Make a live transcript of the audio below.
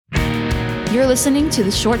You're listening to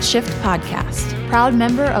the Short Shift Podcast, proud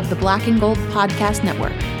member of the Black and Gold Podcast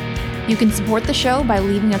Network. You can support the show by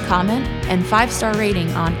leaving a comment and 5-star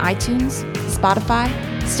rating on iTunes, Spotify,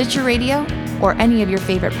 Stitcher Radio, or any of your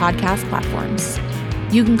favorite podcast platforms.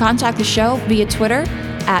 You can contact the show via Twitter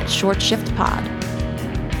at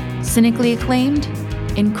ShortShiftPod. Cynically acclaimed,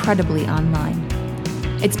 incredibly online.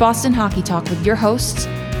 It's Boston Hockey Talk with your hosts,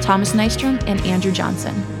 Thomas Nystrom and Andrew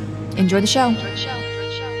Johnson. Enjoy the show.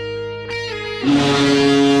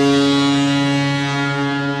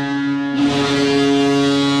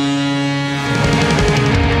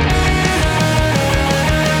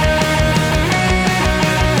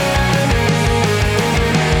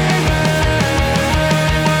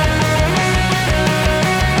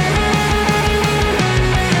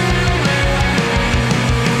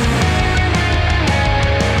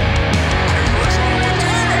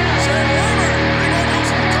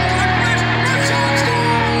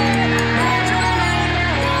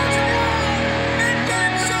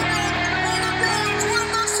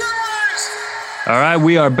 All right,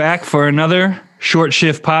 we are back for another Short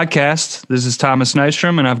Shift podcast. This is Thomas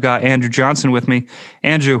Nystrom, and I've got Andrew Johnson with me.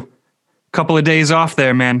 Andrew, couple of days off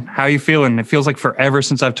there, man. How are you feeling? It feels like forever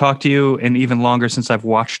since I've talked to you, and even longer since I've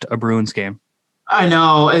watched a Bruins game. I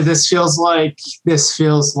know. This feels like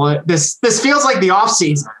the off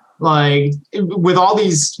season. Like with all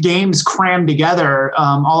these games crammed together,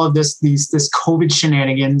 all of this COVID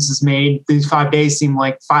shenanigans has made these 5 days seem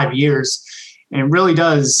like 5 years, and it really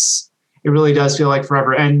does feel like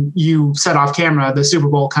forever. And you said off camera, the Super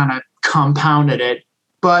Bowl kind of compounded it.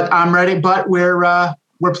 But I'm ready. But we're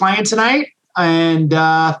playing tonight, and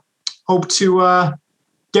hope to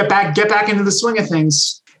get back into the swing of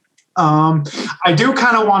things. I do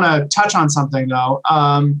kind of want to touch on something though.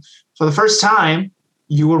 For the first time,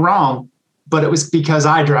 you were wrong, but it was because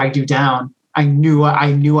I dragged you down. I knew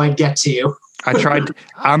I'd get to you.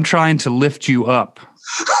 I'm trying to lift you up.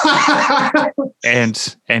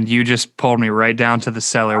 and you just pulled me right down to the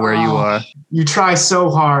cellar where you are. You try so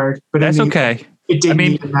hard, but that's okay. It didn't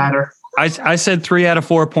even matter. I said 3 out of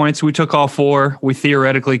 4 points. We took all 4. We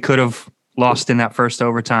theoretically could have lost in that first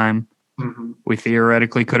overtime. Mm-hmm. We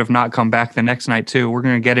theoretically could have not come back the next night too. We're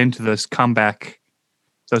going to get into those comebacks,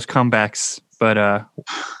 but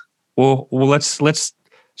well, let's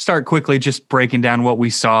start quickly just breaking down what we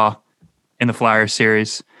saw in the Flyers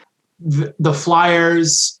series. The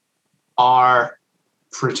Flyers are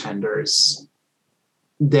pretenders.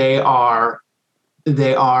 They are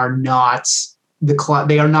not the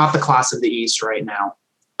class of the East right now.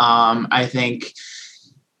 I think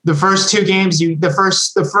the first 2 games,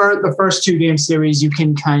 the first 2 game series, you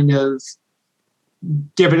can kind of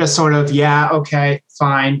give it a sort of, yeah, okay,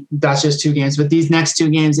 fine, that's just 2 games. But these next 2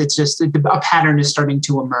 games, it's just a pattern is starting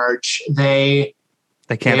to emerge. They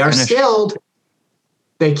are skilled.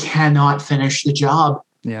 They cannot finish the job.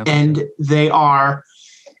 Yeah. And they are,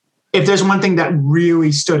 if there's one thing that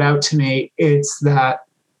really stood out to me, it's that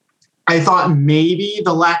I thought maybe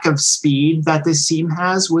the lack of speed that this team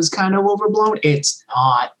has was kind of overblown. It's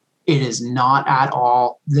not. It is not at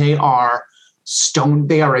all. They are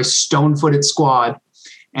a stone-footed squad.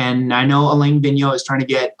 And I know Alain Vigneault is trying to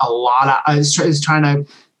get is trying to,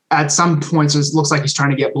 at some points, it looks like he's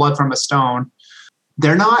trying to get blood from a stone.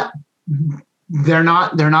 They're not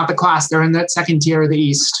the class. They're in that second tier of the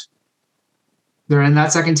East.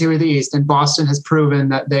 And Boston has proven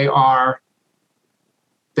that they are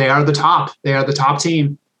the top. They are the top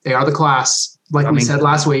team. They are the class, like we said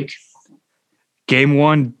last week. Game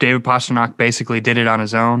 1, David Pastrnak basically did it on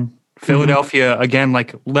his own. Philadelphia, again,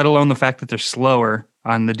 let alone the fact that they're slower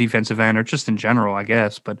on the defensive end, or just in general, I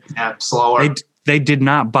guess. But yeah, slower. They did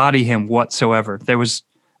not body him whatsoever. There was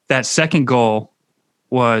that second goal.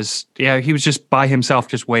 He was just by himself,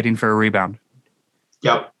 just waiting for a rebound.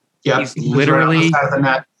 Yep. He's literally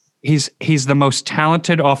he's the most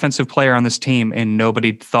talented offensive player on this team, and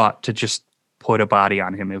nobody thought to just put a body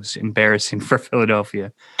on him. It was embarrassing for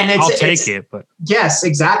Philadelphia. And I'll take it, but yes,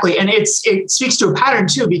 exactly. And it speaks to a pattern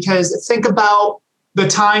too, because think about the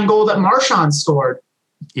tying goal that Marchand scored.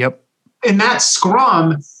 Yep. In that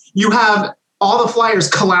scrum, you have all the Flyers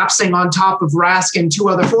collapsing on top of Rask and 2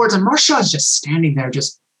 other forwards, and Marchand's just standing there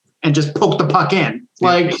just poked the puck in.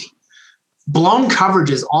 Like blown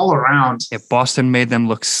coverages all around. Yeah, Boston made them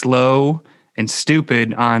look slow and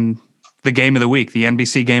stupid on the game of the week, the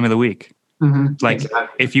NBC game of the week. Mm-hmm. Exactly.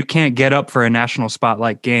 If you can't get up for a national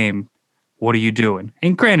spotlight game, what are you doing?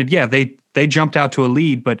 And granted, yeah, they jumped out to a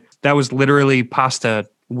lead, but that was literally Pasta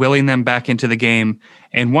willing them back into the game.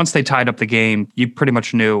 And once they tied up the game, you pretty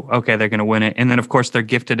much knew, okay, they're going to win it. And then, of course, they're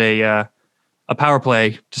gifted a power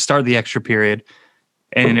play to start the extra period.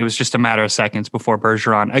 And it was just a matter of seconds before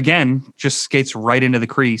Bergeron, again, just skates right into the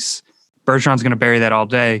crease. Bergeron's going to bury that all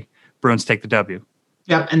day. Bruins take the W.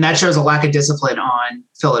 Yep, and that shows a lack of discipline on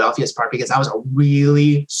Philadelphia's part because that was a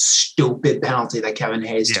really stupid penalty that Kevin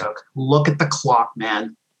Hayes took. Look at the clock,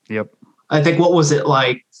 man. Yep. I think, what was it,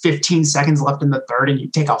 like 15 seconds left in the third and you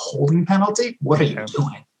take a holding penalty? What are you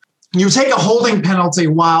doing? You take a holding penalty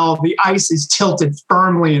while the ice is tilted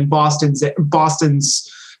firmly in Boston's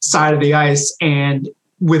side of the ice and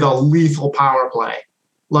with a lethal power play.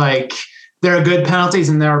 Like, there are good penalties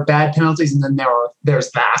and there are bad penalties, and then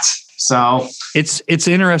there's that. So it's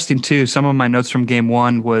interesting too. Some of my notes from game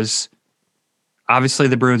one was obviously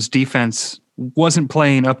the Bruins defense wasn't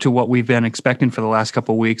playing up to what we've been expecting for the last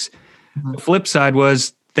couple of weeks. Mm-hmm. The flip side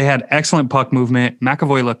was they had excellent puck movement.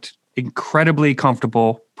 McAvoy looked incredibly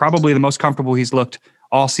comfortable, probably the most comfortable he's looked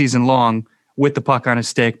all season long, with the puck on his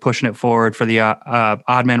stick, pushing it forward for the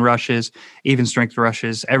odd man rushes, even strength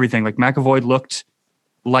rushes, everything. Like, McAvoy looked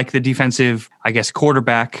like the defensive, I guess,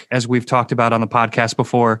 quarterback, as we've talked about on the podcast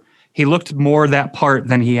before. He looked more that part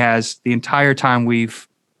than he has the entire time we've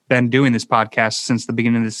been doing this podcast since the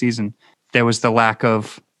beginning of the season. There was the lack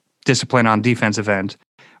of discipline on defensive end.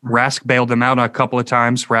 Rask bailed them out a couple of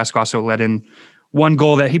times. Rask also let in one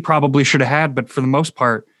goal that he probably should have had, but for the most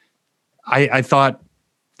part, I thought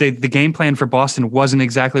the game plan for Boston wasn't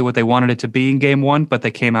exactly what they wanted it to be in game one, but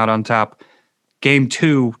they came out on top. Game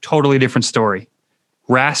two, totally different story.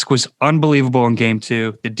 Rask was unbelievable in game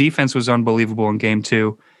two. The defense was unbelievable in game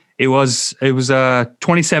two. It was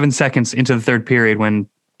 27 seconds into the third period when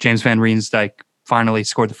James Van Riemsdyk finally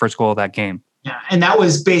scored the first goal of that game. Yeah, and that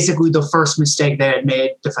was basically the first mistake they had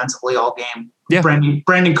made defensively all game. Yeah.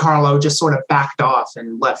 Brandon Carlo just sort of backed off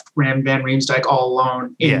and left Van Riemsdyk all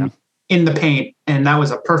alone in the paint, and that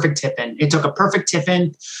was a perfect tip-in. It took a perfect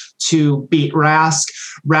tip-in to beat Rask.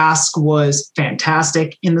 Rask was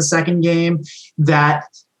fantastic in the second game. That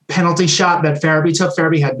penalty shot that Farabee took,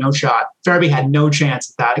 Farabee had no shot. Farabee had no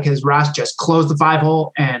chance at that because Rask just closed the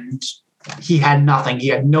 5-hole and he had nothing. He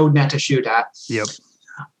had no net to shoot at. Yep.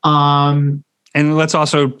 And let's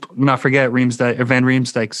also not forget Van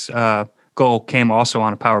Riemsdyk's goal came also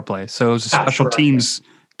on a power play. So it was special teams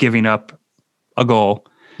giving up a goal.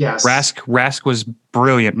 Yes. Rask was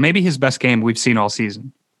brilliant. Maybe his best game we've seen all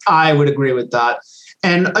season. I would agree with that.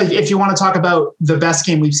 And if you want to talk about the best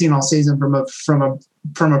game we've seen all season from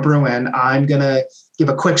a Bruin, I'm going to give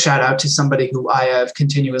a quick shout out to somebody who I have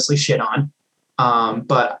continuously shit on.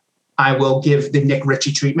 But I will give the Nick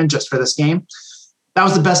Ritchie treatment just for this game. That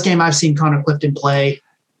was the best game I've seen Connor Clifton play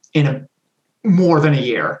in more than a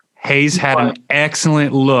year. Hayes had an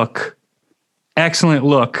excellent look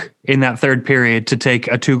in that third period to take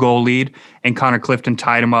a 2-goal lead, and Connor Clifton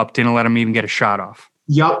tied him up, didn't let him even get a shot off.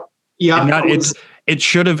 Yep. It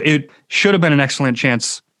should have been an excellent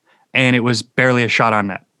chance, and it was barely a shot on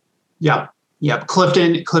net. Yep.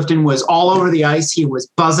 Clifton was all over the ice. He was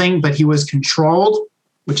buzzing, but he was controlled,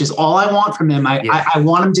 which is all I want from him. I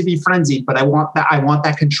want him to be frenzied, but I want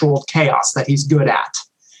that controlled chaos that he's good at.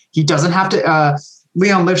 He doesn't have to.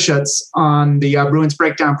 Leon Lifshitz on the Bruins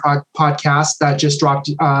Breakdown podcast that just dropped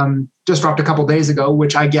a couple days ago,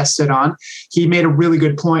 which I guested on. He made a really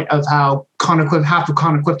good point of how half of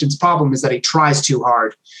Connor Clifton's problem is that he tries too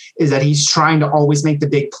hard, is that he's trying to always make the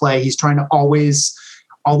big play. He's trying to always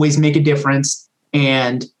make a difference,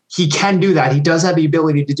 and he can do that. He does have the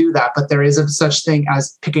ability to do that, but there is a such thing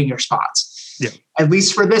as picking your spots. Yeah. At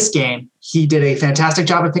least for this game, he did a fantastic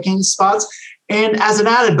job of picking his spots. And as an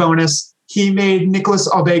added bonus, he made Nicolas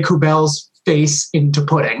Aube-Kubel's face into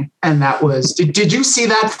pudding. And that was, did you see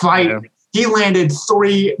that fight? Yeah. He landed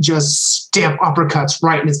 3 just stiff uppercuts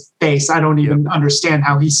right in his face. I don't even understand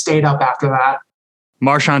how he stayed up after that.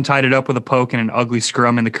 Marchand tied it up with a poke and an ugly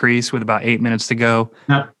scrum in the crease with about 8 minutes to go.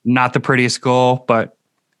 Yep. Not the prettiest goal, but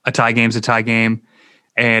a tie game's a tie game.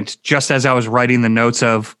 And just as I was writing the notes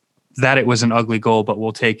of that, it was an ugly goal, but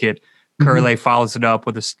we'll take it. Curley follows it up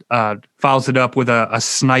with a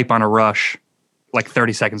snipe on a rush, like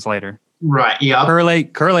 30 seconds later. Right. Yeah.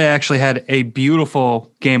 Curley actually had a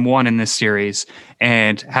beautiful game one in this series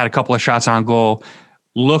and had a couple of shots on goal.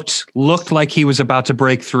 Looked like he was about to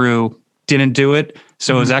break through. Didn't do it.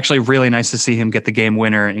 So it was actually really nice to see him get the game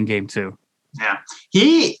winner in game two. Yeah.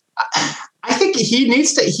 I think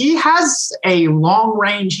he has a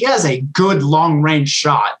good long range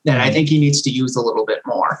shot that I think he needs to use a little bit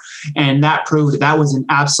more. And that proved that was an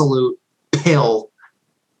absolute pill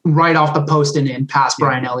right off the post and in past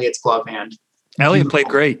Brian Elliott's glove hand. Elliott played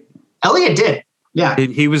great. Elliott did. Yeah.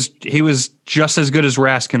 He was just as good as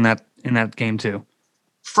Rask in that game too.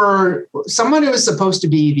 For someone who is supposed to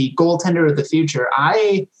be the goaltender of the future,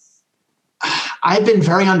 I've been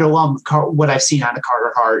very underwhelmed with what I've seen out of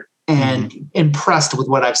Carter Hart and impressed with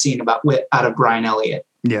what I've seen out of Brian Elliott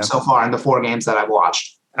so far in the 4 games that I've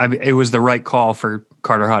watched. It was the right call for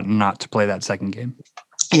Carter Hart not to play that second game.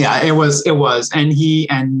 Yeah, it was. And he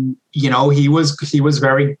was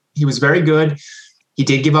very good. He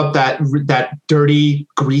did give up that dirty,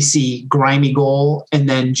 greasy, grimy goal. And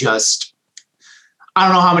then I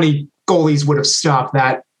don't know how many goalies would have stopped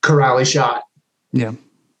that Kuraly shot. Yeah.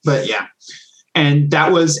 But yeah. And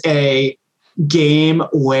that was a game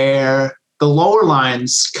where the lower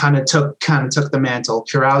lines kind of took the mantle.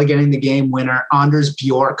 Kuraly getting the game winner. Anders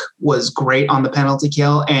Bjork was great on the penalty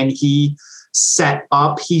kill, and he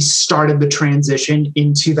started the transition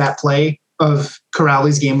into that play of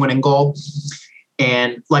Kuraly's game-winning goal.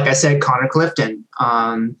 And like I said, Connor Clifton,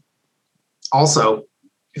 also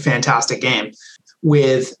a fantastic game.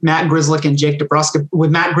 With Matt Grzelcyk and Jake DeBrusk,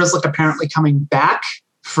 with Matt Grzelcyk apparently coming back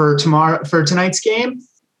for tonight's game,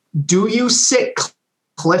 do you sit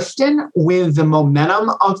Clifton with the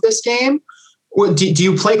momentum of this game? Or do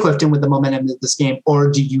you play Clifton with the momentum of this game,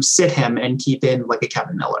 or do you sit him and keep in like a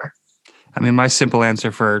Kevin Miller? I mean, my simple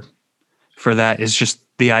answer for that is just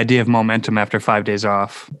the idea of momentum after 5 days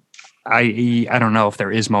off. I don't know if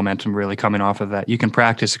there is momentum really coming off of that. You can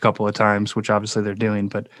practice a couple of times, which obviously they're doing,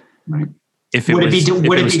 but if it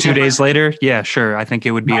was 2 days later, yeah, sure. I think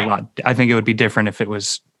it would be a lot. I think it would be different if it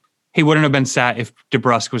was. He wouldn't have been sat if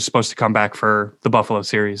DeBrusk was supposed to come back for the Buffalo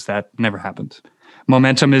series. That never happened.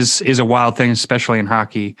 Momentum is a wild thing, especially in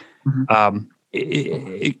hockey.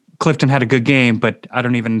 Clifton had a good game, but I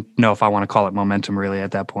don't even know if I want to call it momentum really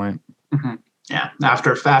at that point. Mm-hmm. Yeah.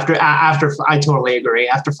 After, I totally agree.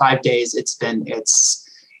 After 5 days,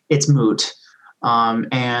 it's moot.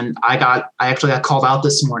 And I actually got called out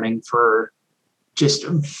this morning for just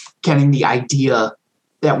getting the idea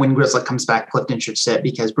that when Grzelcyk comes back, Clifton should sit,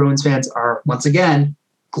 because Bruins fans are once again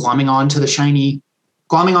glomming onto the shiny,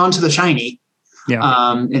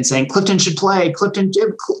 and saying Clifton should play.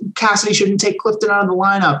 Cassidy shouldn't take Clifton out of the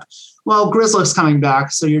lineup. Well, Grzelcyk's coming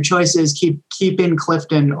back, so your choice is keep in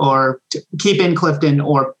Clifton or put in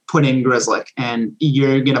Grzelcyk, and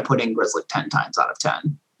you're gonna put in Grzelcyk 10 times out of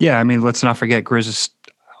 10. Yeah, I mean, let's not forget Grizz is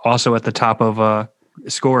also at the top of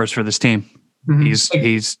scorers for this team. Mm-hmm.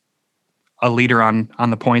 He's a leader on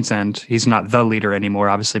the points end. He's not the leader anymore,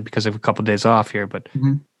 obviously, because of a couple of days off here, but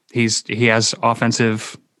he has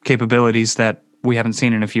offensive capabilities that we haven't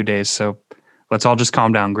seen in a few days. So let's all just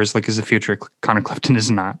calm down. Grzelcyk is the future. Connor Clifton is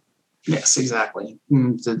not. Yes, exactly.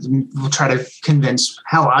 I'd try to convince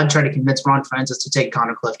Ron Francis to take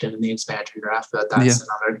Connor Clifton in the expansion draft, but that's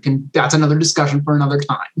another discussion for another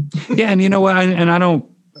time. Yeah, and you know what?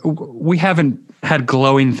 We haven't had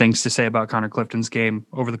glowing things to say about Connor Clifton's game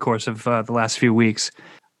over the course of the last few weeks.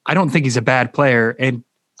 I don't think he's a bad player, and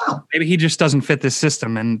maybe he just doesn't fit this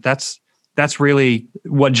system, and that's really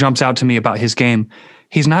what jumps out to me about his game.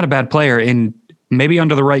 He's not a bad player, and maybe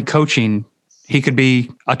under the right coaching, he could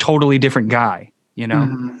be a totally different guy, you know?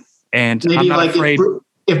 Mm-hmm. And maybe I'm not afraid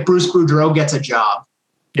if Bruce Boudreau gets a job,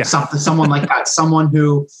 someone like that, someone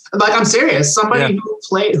who, like, I'm serious, somebody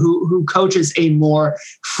who coaches a more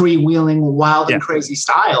freewheeling, wild and crazy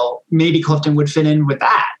style, maybe Clifton would fit in with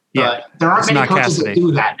that. But there aren't many coaches that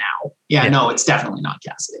do that now. Yeah, no, it's definitely not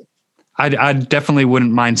Cassidy. I definitely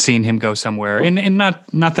wouldn't mind seeing him go somewhere. And not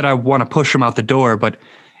that I want to push him out the door, but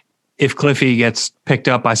if Cliffy gets picked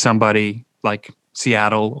up by somebody like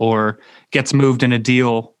Seattle or gets moved in a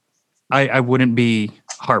deal, I wouldn't be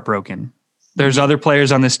heartbroken. There's other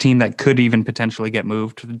players on this team that could even potentially get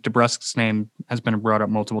moved. DeBrusk's name has been brought up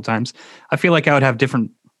multiple times. I feel like I would have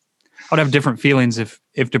different feelings if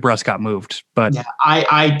DeBrusk got moved. But yeah,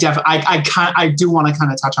 I do want to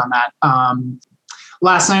kind of touch on that.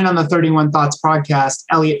 Last night on the 31 Thoughts podcast,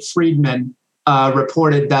 Elliot Friedman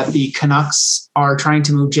reported that the Canucks are trying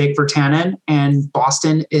to move Jake Virtanen, and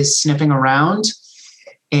Boston is sniffing around,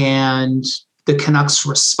 and the Canucks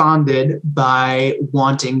responded by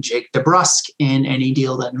wanting Jake DeBrusk in any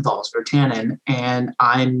deal that involves Virtanen, and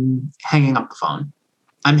I'm hanging up the phone.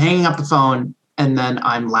 And then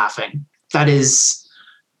I'm laughing. That is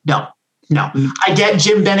no. I get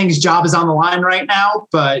Jim Benning's job is on the line right now,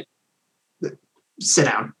 but sit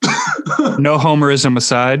down. No homerism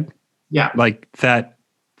aside. Yeah. Like that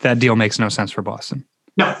deal makes no sense for Boston.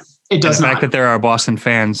 No, it does not. The fact that there are Boston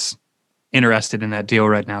fans interested in that deal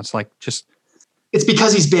right now, it's like it's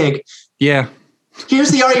because he's big. Yeah.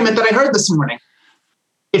 Here's the argument that I heard this morning.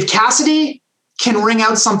 If Cassidy can wring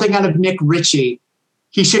out something out of Nick Ritchie,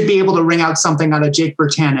 he should be able to wring out something out of Jake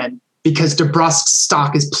Virtanen, because DeBrusk's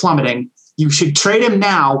stock is plummeting. You should trade him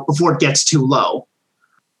now before it gets too low.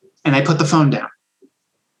 And I put the phone down.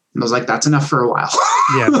 And I was like, that's enough for a while.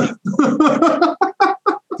 Yeah.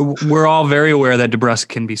 We're all very aware that DeBrusk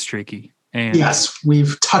can be streaky. And yes,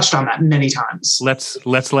 we've touched on that many times. Let's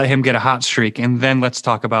let him get a hot streak, and then let's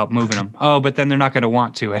talk about moving him. Oh, but then they're not going to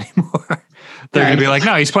want to anymore. They're going to be like,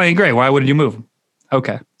 no, he's playing great. Why wouldn't you move him?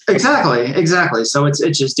 Okay. Exactly. So it's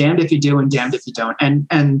just damned if you do and damned if you don't.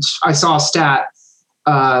 And I saw a stat,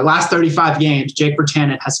 last 35 games, Jake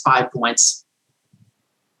Virtanen has 5 points.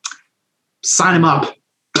 Sign him up.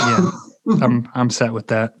 Yeah, I'm set with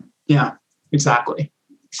that. Yeah, exactly.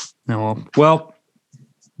 No, well,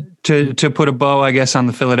 to put a bow, I guess, on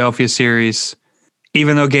the Philadelphia series,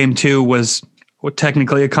 even though Game 2 was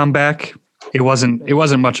technically a comeback, it wasn't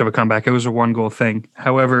much of a comeback. It was a 1-goal thing.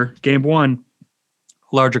 However, Game 1,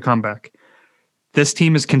 larger comeback. This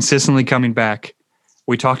team is consistently coming back.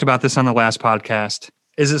 We talked about this on the last podcast.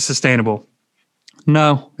 Is it sustainable?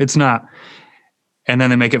 No, it's not. And then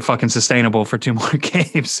they make it fucking sustainable for 2 more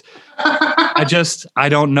games. I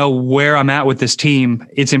don't know where I'm at with this team.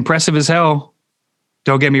 It's impressive as hell.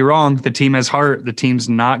 Don't get me wrong. The team has heart. The team's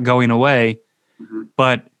not going away. Mm-hmm.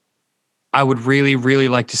 But I would really, really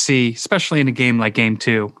like to see, especially in a game like Game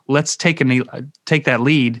 2, let's take that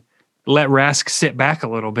lead. Let Rask sit back a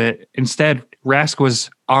little bit. Instead, Rask was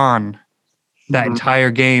on that entire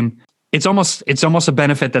game. It's almost a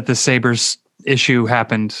benefit that the Sabres issue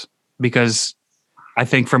happened, because I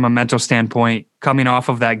think from a mental standpoint, coming off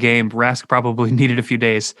of that game, Rask probably needed a few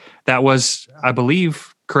days. That was, I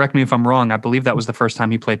believe, correct me if I'm wrong, I believe that was the first time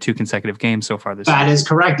he played 2 consecutive games so far this year. That is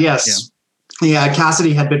correct, yes. Yeah,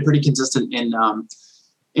 Cassidy had been pretty consistent in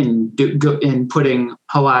putting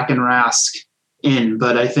Halak and Rask in,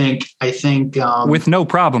 but I think with no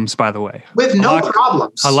problems, by the way. With no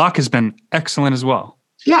problems. Halak has been excellent as well.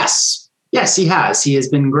 Yes, he has. He has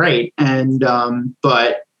been great, and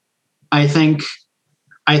but I think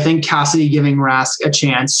Cassidy giving Rask a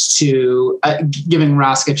chance to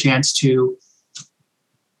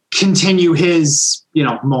continue his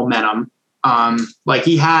momentum. Like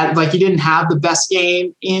he didn't have the best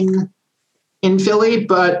game in Philly,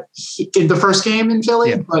 but in the first game in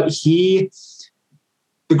Philly, but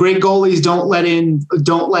the great goalies don't let in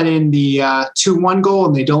the 2-1 goal,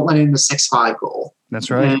 and they don't let in the 6-5 goal. That's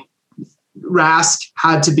right. And Rask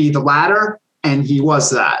had to be the latter, and he was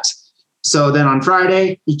that. So then on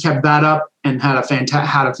Friday, he kept that up and had a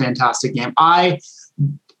fantastic game.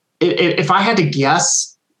 If I had to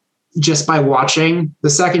guess, just by watching the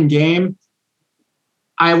second game,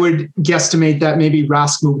 I would guesstimate that maybe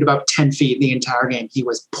Rask moved about 10 feet the entire game. He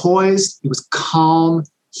was poised. He was calm.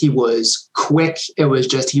 He was quick. It was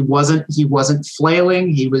just, he wasn't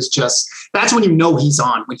flailing. He was just, that's when he's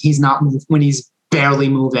on, when he's not moving, when he's barely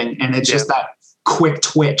moving. And it's just that quick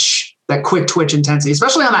twitch intensity,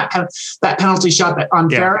 especially on that penalty shot that on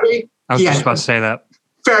Farabee. I was just about to say that.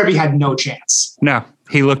 Farabee had no chance. No,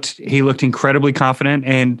 he looked incredibly confident.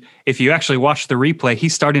 And if you actually watch the replay,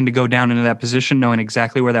 he's starting to go down into that position, knowing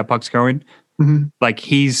exactly where that puck's going. Mm-hmm. Like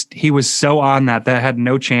he was so on that had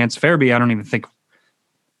no chance. Farabee, I don't even think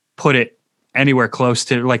put it anywhere close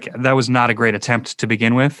to, like, that was not a great attempt to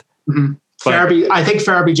begin with. Mm-hmm. I think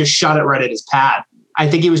Farabee just shot it right at his pad. I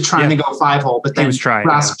think he was trying to go 5-hole, but then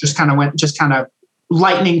Rask just kind of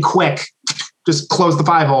lightning quick, just closed the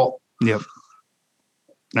 5-hole. Yep.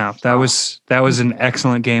 No, that was an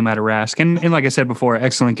excellent game out of Rask. And like I said before,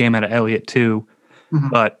 excellent game out of Elliott too. Mm-hmm.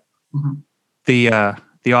 But the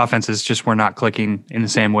offenses just were not clicking in the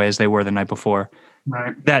same way as they were the night before.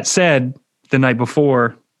 Right. That said, the night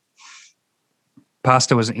before,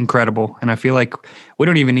 Pasta was incredible. And I feel like we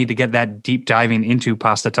don't even need to get that deep diving into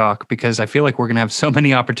Pasta talk, because I feel like we're going to have so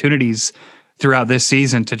many opportunities throughout this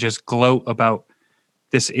season to just gloat about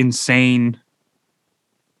this insane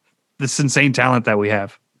talent that we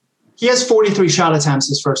have. He has 43 shot attempts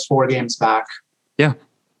his first 4 games back. Yeah.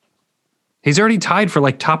 He's already tied for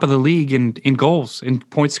like top of the league in goals, in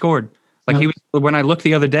points scored. Like he was, when I looked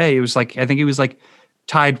the other day, it was like, I think he was like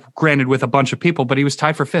tied, granted with a bunch of people, but he was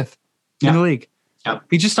tied for 5th in the league. Yep.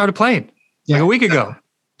 He just started playing like a week ago.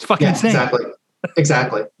 It's fucking insane.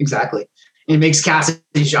 Exactly. It makes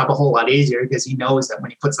Cassidy's job a whole lot easier, because he knows that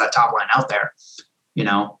when he puts that top line out there,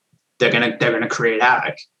 they're gonna create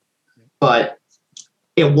havoc. But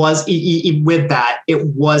it was with that, it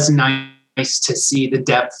was nice to see the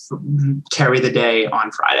depth carry the day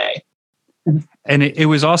on Friday. And it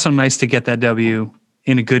was also nice to get that W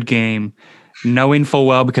in a good game, knowing full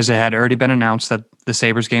well, because it had already been announced that the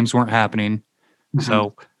Sabres games weren't happening. Mm-hmm.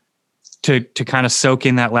 So to kind of soak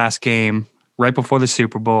in that last game right before the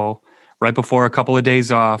Super Bowl, right before a couple of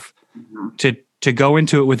days off, to go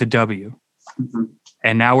into it with a W. Mm-hmm.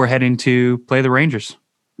 And now we're heading to play the Rangers.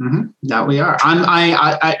 That we are.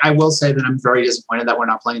 I will say that I'm very disappointed that we're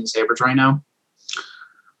not playing the Sabres right now.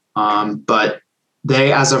 But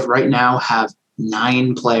they, as of right now, have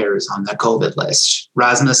 9 players on the COVID list.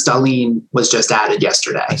 Rasmus Dahlin was just added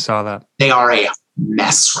yesterday. I saw that. They are a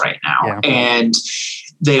mess right now. Yeah. And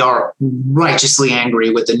they are righteously angry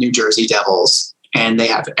with the New Jersey Devils, and they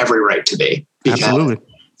have every right to be. Absolutely.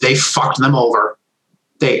 They fucked them over.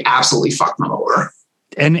 They absolutely fucked them over.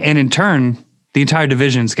 And in turn, the entire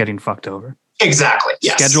division's getting fucked over. Exactly.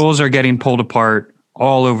 Yes. Schedules are getting pulled apart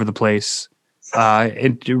all over the place.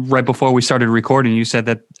 Right before we started recording, you said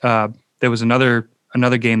that there was another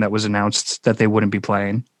game that was announced that they wouldn't be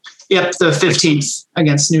playing. Yep, the 15th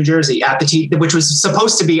against New Jersey at the which was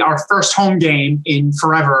supposed to be our first home game in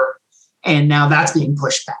forever, and now that's being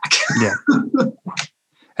pushed back. Yeah,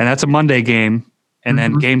 and that's a Monday game, and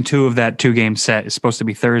then game 2 of that 2-game set is supposed to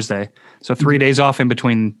be Thursday. So 3 days off in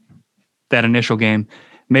between that initial game.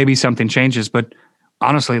 Maybe something changes, but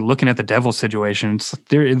honestly, looking at the Devils situation, it's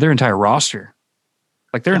their entire roster,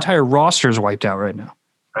 entire roster is wiped out right now.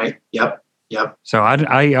 Right. Yep. So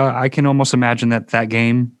I can almost imagine that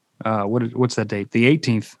game. What's that date? The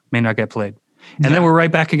 18th may not get played. And then we're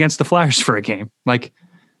right back against the Flyers for a game. Like,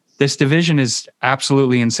 this division is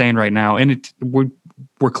absolutely insane right now. And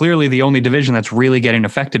we're clearly the only division that's really getting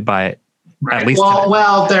affected by it. Right. At least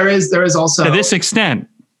well, there is also to this extent.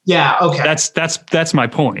 Yeah. Okay. That's my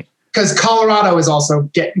point. Because Colorado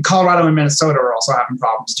and Minnesota are also having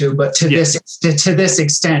problems too. But to this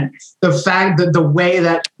extent, the fact that the way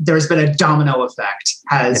that there's been a domino effect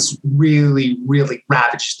has really, really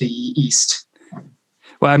ravaged the East.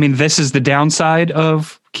 Well, I mean, this is the downside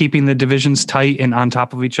of keeping the divisions tight and on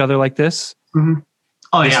top of each other like this. Mm-hmm.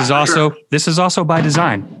 Oh, This is also by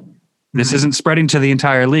design. This isn't spreading to the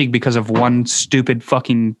entire league because of one stupid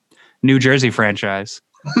fucking New Jersey franchise.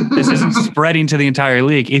 This isn't spreading to the entire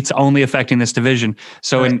league. It's only affecting this division.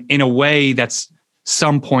 So in a way, that's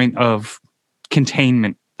some point of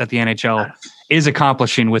containment that the NHL is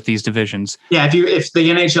accomplishing with these divisions. Yeah, if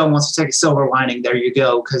the NHL wants to take a silver lining, there you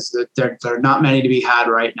go, because there are not many to be had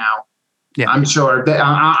right now. Yeah, I'm sure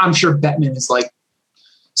Bettman is like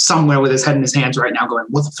somewhere with his head in his hands right now, going,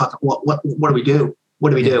 "What the fuck? What do we do?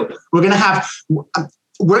 What do we do? We're gonna have."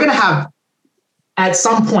 At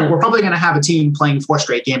some point, we're probably going to have a team playing 4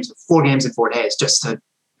 games in 4 days just to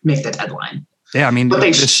make the deadline. Yeah, I mean,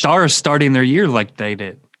 the Stars starting their year like they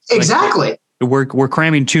did. Exactly. Like, we're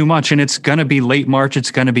cramming too much, and it's going to be late March.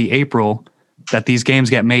 It's going to be April that these games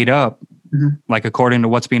get made up. Like, according to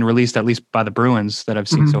what's being released, at least by the Bruins that I've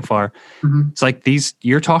seen so far. It's like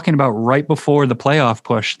you're talking about right before the playoff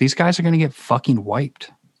push. These guys are going to get fucking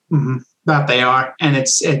wiped. That they are, and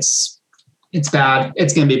it's bad.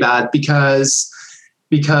 It's going to be bad because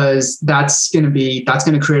that's going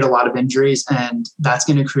to create a lot of injuries, and that's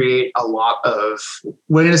going to create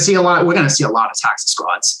we're going to see a lot of taxi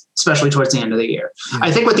squads, especially towards the end of the year.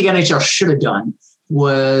 I think what the NHL should have done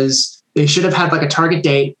was they should have had like a target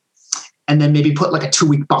date and then maybe put like a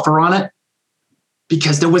 2-week buffer on it,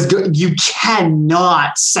 because you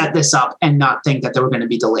cannot set this up and not think that there were going to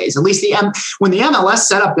be delays. At least when the MLS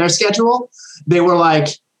set up their schedule, they were like,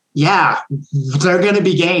 yeah, there are going to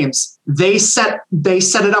be games. They set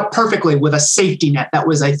it up perfectly with a safety net that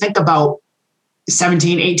was, I think, about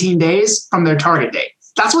 17, 18 days from their target date.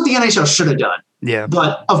 That's what the NHL should have done. Yeah.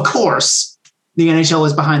 But of course, the NHL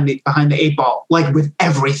is behind the 8 ball, like with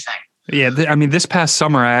everything. Yeah, I mean, this past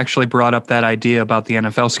summer, I actually brought up that idea about the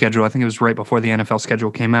NFL schedule. I think it was right before the NFL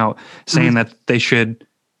schedule came out, saying that they should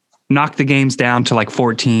knock the games down to like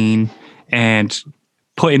 14 and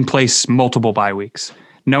put in place multiple bye weeks,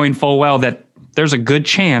 knowing full well that there's a good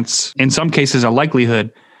chance, in some cases, a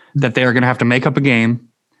likelihood that they are going to have to make up a game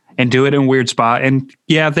and do it in a weird spot. And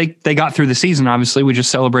yeah, they got through the season. Obviously, we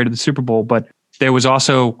just celebrated the Super Bowl, but there was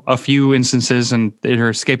also a few instances, and they're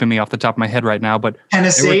escaping me off the top of my head right now, but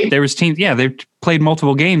Tennessee, there was teams. Yeah, they played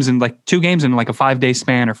multiple games in like 2 games in like a 5-day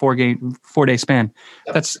span or 4-day span.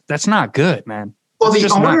 Yep. That's not good, man. Well, the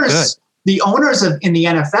owners in the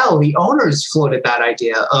NFL, the owners floated that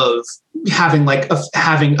idea of having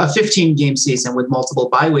a 15-game season with multiple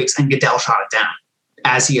bye weeks, and Goodell shot it down,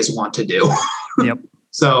 as he is wont to do. Yep.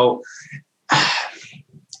 So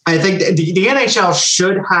I think the NHL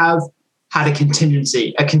should have had a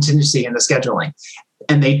contingency in the scheduling,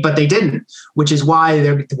 but they didn't, which is why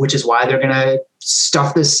they're going to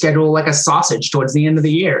stuff this schedule like a sausage towards the end of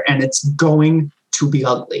the year, and it's going to be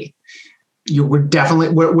ugly.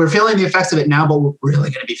 We're feeling the effects of it now, but we're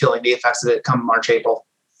really going to be feeling the effects of it come March, April.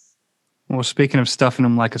 Well, speaking of stuffing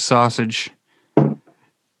them like a sausage,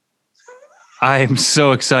 I am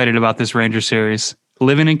so excited about this Ranger series.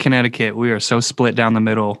 living in Connecticut, we are so split down the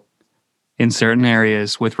middle in certain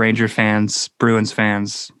areas with Ranger fans, Bruins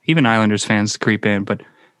fans, even Islanders fans creep in, but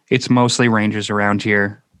it's mostly Rangers around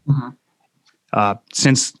here. Mm-hmm.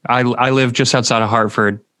 Since I live just outside of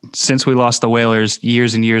Hartford, since we lost the Whalers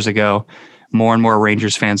years and years ago, more and more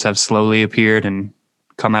Rangers fans have slowly appeared and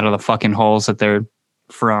come out of the fucking holes that they're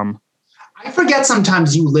from. I forget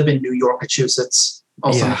sometimes you live in New York, Massachusetts.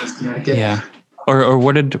 Also in Connecticut. Yeah. Or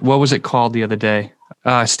what was it called the other day?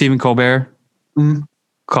 Stephen Colbert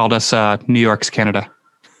called us New York's Canada.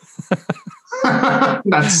 I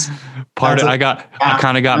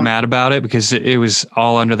kind of got mad about it because it was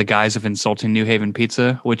all under the guise of insulting New Haven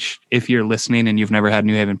pizza, which if you're listening and you've never had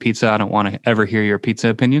New Haven pizza, I don't want to ever hear your pizza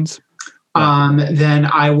opinions. Then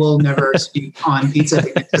I will never speak on pizza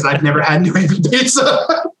because I've never had New Haven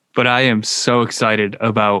pizza. But I am so excited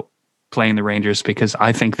about playing the Rangers because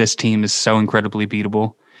I think this team is so incredibly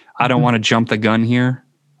beatable. I don't want to jump the gun here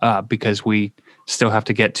because we still have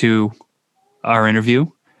to get to our interview.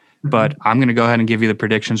 But I'm going to go ahead and give you the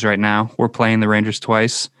predictions right now. We're playing the Rangers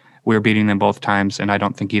twice. We're beating them both times, and I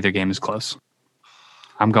don't think either game is close.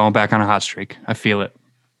 I'm going back on a hot streak. I feel it.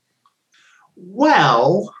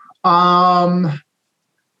 Well,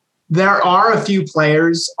 there are a few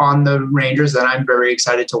players on the Rangers that I'm very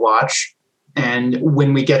excited to watch. And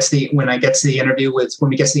when we get to the interview with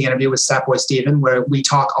Statboy Steven, where we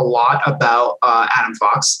talk a lot about Adam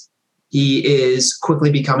Fox. He is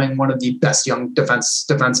quickly becoming one of the best young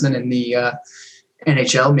defensemen in the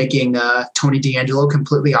NHL, making Tony DeAngelo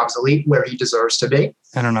completely obsolete where he deserves to be.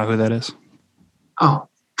 I don't know who that is. Oh.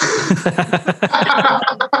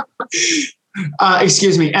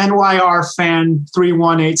 Excuse me, NYR fan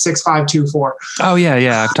 3186524. Oh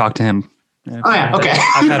yeah, I've talked to him. Okay.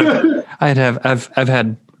 I've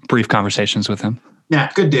had brief conversations with him.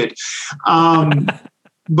 Yeah, good dude.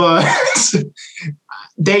 But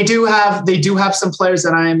they do have some players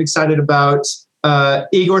that I am excited about.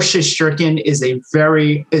 Igor Shesterkin is a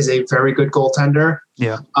very good goaltender.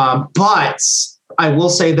 Yeah. But I will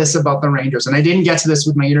say this about the Rangers, and I didn't get to this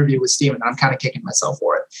with my interview with Steven. I'm kind of kicking myself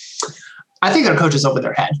for it. I think their coach is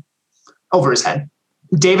over his head.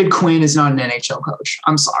 David Quinn is not an NHL coach.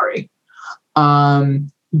 I'm sorry.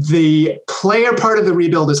 The player part of the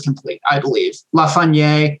rebuild is complete, I believe.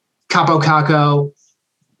 Lafreniere, Capo Caco,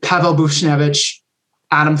 Pavel Buchnevich,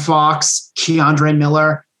 Adam Fox, Keandre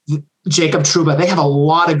Miller, Jacob Trouba. They have a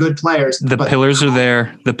lot of good players. The pillars are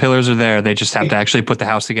there. They just have to actually put the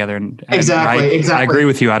house together. And exactly. I agree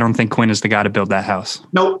with you. I don't think Quinn is the guy to build that house.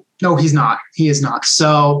 No, he's not. He is not.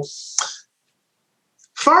 So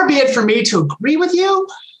far be it for me to agree with you.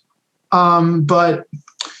 But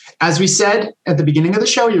as we said at the beginning of the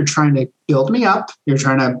show, you're trying to build me up. You're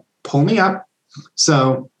trying to pull me up.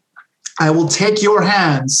 So I will take your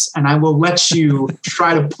hands and I will let you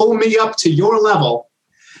try to pull me up to your level.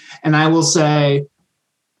 And I will say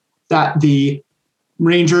that the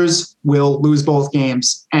Rangers will lose both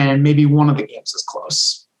games and maybe one of the games is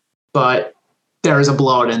close, but there is a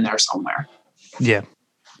blowout in there somewhere. Yeah.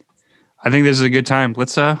 I think this is a good time.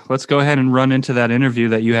 Let's go ahead and run into that interview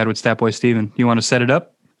that you had with Statboy Steven. You want to set it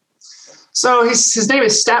up? So his name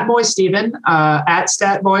is Statboy Steven, at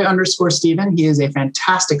Statboy_Steven. He is a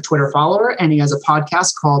fantastic Twitter follower, and he has a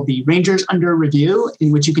podcast called The Rangers Under Review,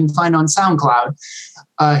 in which you can find on SoundCloud.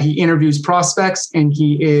 He interviews prospects, and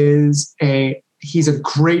he's a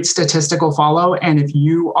great statistical follow. And if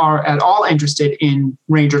you are at all interested in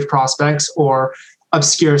Rangers prospects or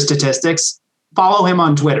obscure statistics, follow him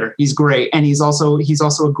on Twitter. He's great. And he's also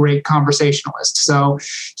a great conversationalist. So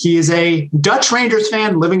he is a Dutch Rangers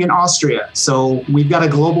fan living in Austria. So we've got a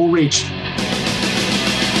global reach.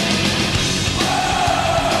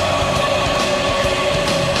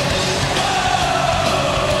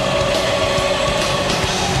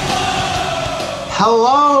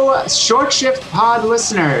 Hello, Short Shift Pod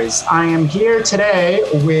listeners. I am here today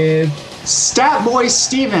with Statboy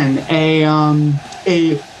Steven,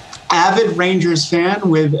 a avid Rangers fan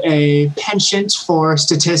with a penchant for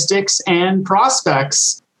statistics and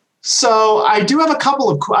prospects. So I do have a couple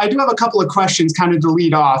of questions kind of to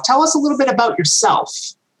lead off. Tell us a little bit about yourself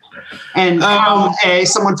and how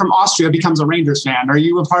someone from Austria becomes a Rangers fan. Are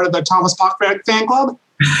you a part of the Thomas Pach fan club?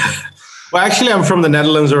 Well, actually, I'm from the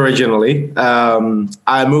Netherlands originally.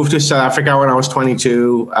 I moved to South Africa when I was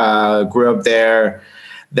 22, grew up there,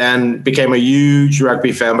 then became a huge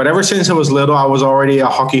rugby fan. But ever since I was little, I was already a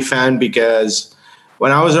hockey fan because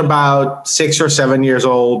when I was about 6 or 7 years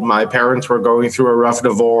old, my parents were going through a rough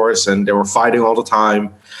divorce and they were fighting all the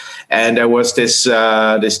time. And there was this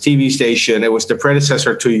TV station. It was the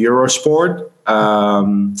predecessor to Eurosport.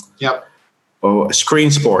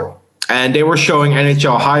 Screen Sport. and they were showing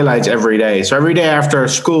NHL highlights every day. So every day after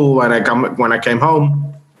school, when I came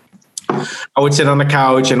home, I would sit on the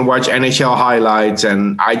couch and watch NHL highlights,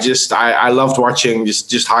 and I loved watching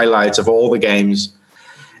just highlights of all the games.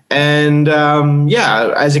 And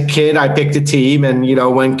as a kid, I picked a team, and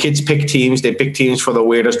when kids pick teams, they pick teams for the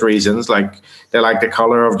weirdest reasons. Like they like the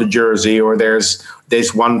color of the jersey, or there's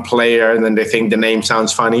one player, and then they think the name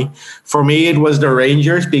sounds funny. For me, it was the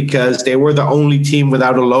Rangers because they were the only team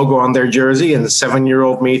without a logo on their jersey, and the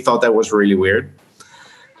 7-year-old me thought that was really weird.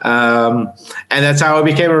 And that's how I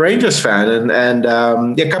became a Rangers fan. And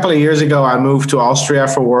a couple of years ago, I moved to Austria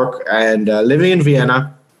for work, and living in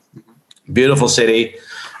Vienna, beautiful city.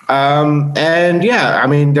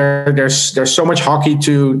 There's so much hockey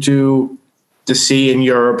to see in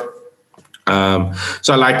Europe. So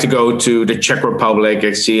I like to go to the Czech Republic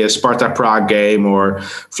and see a Sparta Prague game, or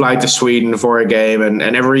fly to Sweden for a game. And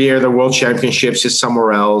every year the World Championships is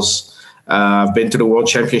somewhere else. I've been to the World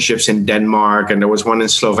Championships in Denmark, and there was one in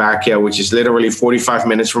Slovakia, which is literally 45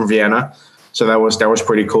 minutes from Vienna. So that was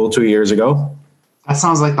pretty cool 2 years ago. That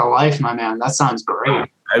sounds like the life, my man. That sounds great.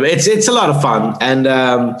 It's a lot of fun. And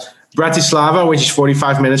Bratislava, which is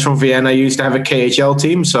 45 minutes from Vienna, used to have a KHL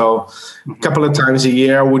team. So a couple of times a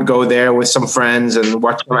year, I would go there with some friends and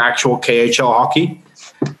watch some actual KHL hockey.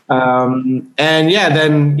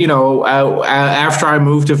 After I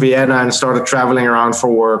moved to Vienna and started traveling around for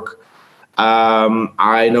work,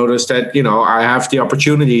 I noticed that, I have the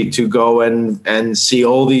opportunity to go and see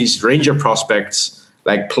all these Ranger prospects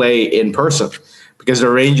play in person. Because the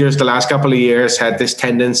Rangers, the last couple of years, had this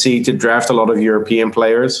tendency to draft a lot of European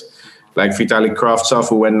players, like Vitaly Kravtsov,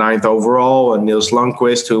 who went 9th overall, and Nils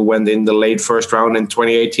Lundqvist, who went in the late first round in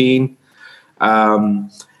 2018.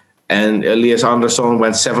 And Elias Andersson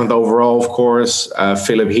went 7th overall, of course.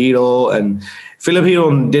 Philip Hedl. And Philip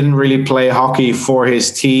Hedl didn't really play hockey for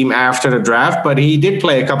his team after the draft, but he did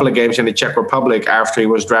play a couple of games in the Czech Republic after he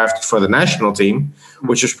was drafted for the national team,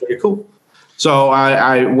 which was pretty cool. So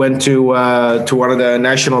I went to one of the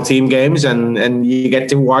national team games, and you get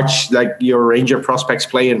to watch your Ranger prospects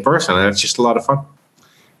play in person, and it's just a lot of fun.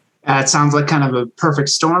 It sounds like kind of a perfect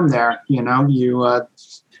storm there. You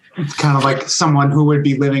kind of like someone who would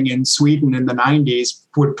be living in Sweden in the 90s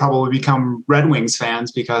would probably become Red Wings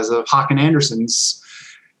fans because of Håkan Andersson's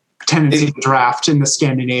tendency to draft in the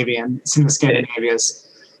Scandinavias.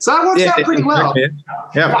 So that works out pretty well.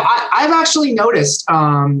 Yeah. I've actually noticed.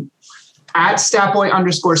 At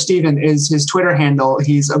 @statboy_Steven is his Twitter handle.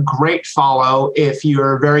 He's a great follow if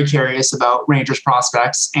you're very curious about Rangers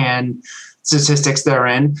prospects and statistics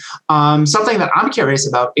therein. Something that I'm curious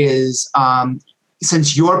about is,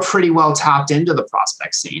 since you're pretty well tapped into the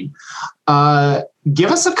prospect scene, give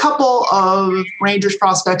us a couple of Rangers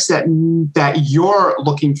prospects that you're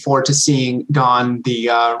looking forward to seeing don the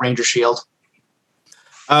Ranger shield.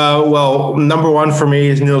 Number one for me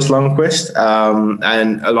is Nils Lundqvist,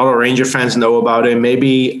 and a lot of Ranger fans know about him.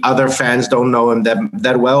 Maybe other fans don't know him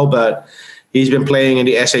that well, but he's been playing in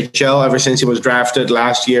the SHL ever since he was drafted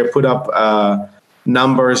last year. Put up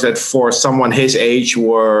numbers that for someone his age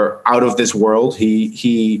were out of this world.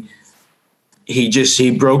 He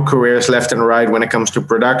broke careers left and right when it comes to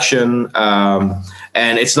production.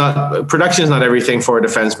 And production is not everything for a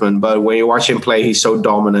defenseman, but when you watch him play, he's so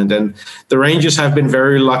dominant. And the Rangers have been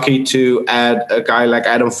very lucky to add a guy like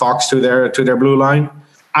Adam Fox to their blue line.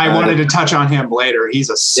 I wanted to touch on him later. He's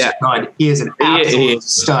a stud. Yeah. He is an absolute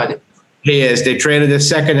stud. He is. They traded a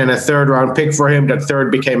second and a third round pick for him. That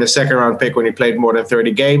third became a second round pick when he played more than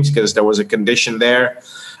 30 games because there was a condition there.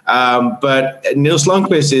 But Nils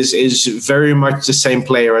Lundqvist is very much the same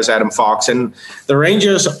player as Adam Fox, and the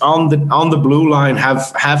Rangers on the blue line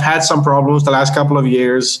have had some problems the last couple of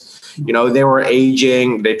years. They were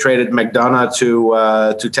aging. They traded McDonough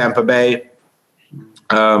to Tampa Bay.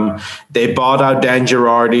 They bought out Dan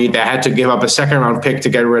Girardi. They had to give up a second round pick to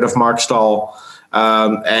get rid of Mark Stahl.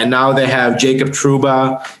 And now they have Jacob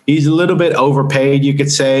Trouba. He's a little bit overpaid, you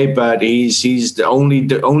could say, but he's the only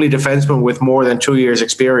defenseman with more than 2 years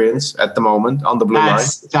experience at the moment on the blue line.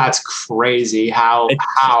 That's crazy how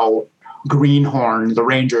greenhorn the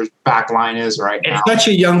Rangers back line is right now. It's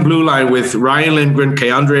such a young blue line with Ryan Lindgren,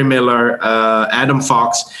 Keandre Miller, Adam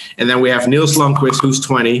Fox, and then we have Nils Lundqvist, who's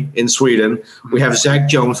 20 in Sweden. We have Zach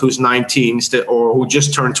Jones, who's 19 who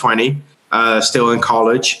just turned 20, still in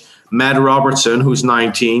college. Matt Robertson, who's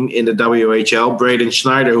 19 in the WHL, Braden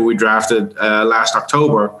Schneider, who we drafted last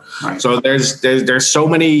October. Right. So there's so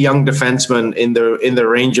many young defensemen in the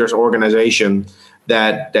Rangers organization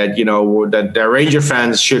that the Ranger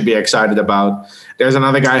fans should be excited about. There's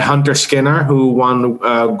another guy, Hunter Skinner, who won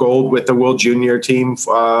gold with the World Junior team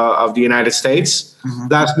of the United States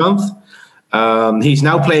last month. He's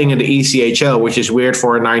now playing in the ECHL, which is weird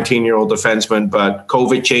for a 19-year-old defenseman, but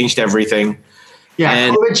COVID changed everything. Yeah,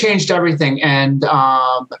 COVID changed everything, and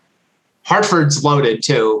Hartford's loaded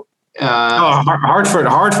too.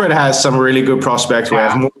 Hartford has some really good prospects. We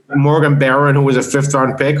have Morgan Barron, who was a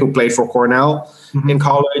 5th-round pick, who played for Cornell in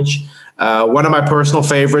college. One of my personal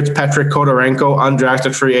favorites, Patrick Kodorenko,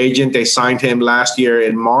 undrafted free agent. They signed him last year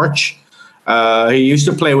in March. He used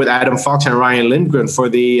to play with Adam Fox and Ryan Lindgren for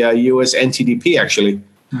the US NTDP, actually.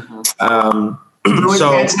 Bruins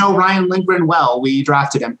fans know Ryan Lindgren well. We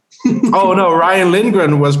drafted him. Oh no, Ryan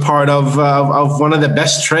Lindgren was part of one of the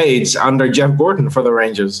best trades under Jeff Gorton for the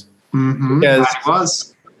Rangers.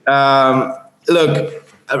 Because look,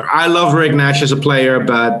 I love Rick Nash as a player,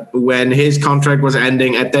 but when his contract was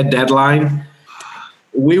ending at that deadline,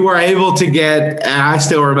 we were able to get, and I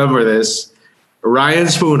still remember this, Ryan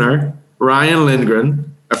Spooner, Ryan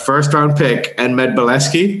Lindgren, a 1st-round pick, and Matt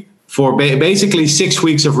Bolesky for basically 6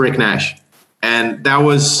 weeks of Rick Nash, and that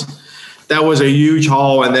was a huge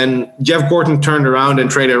haul. And then Jeff Gorton turned around and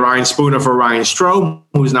traded Ryan Spooner for Ryan Strome,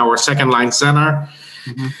 who's now our 2nd-line center.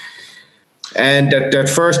 And that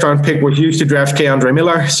 1st-round pick was used to draft K'Andre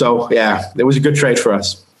Miller. So, yeah, it was a good trade for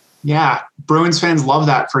us. Yeah, Bruins fans love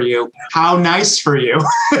that for you. How nice for you.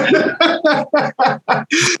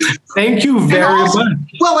 Thank you very much.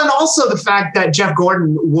 Well, and also the fact that Jeff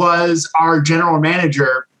Gorton was our general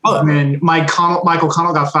manager when Michael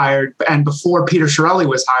Connell got fired, and before Peter Chiarelli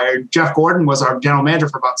was hired, Jeff Gorton was our general manager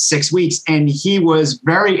for about 6 weeks, and he was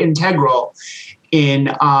very integral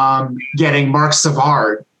in getting Mark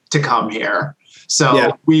Savard to come here.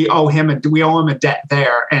 So we owe him a debt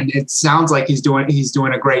there, and it sounds like he's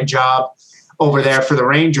doing a great job over there for the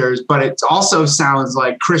Rangers. But it also sounds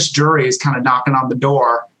like Chris Drury is kind of knocking on the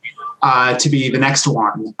door to be the next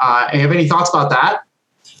one. Have any thoughts about that?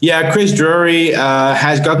 Yeah, Chris Drury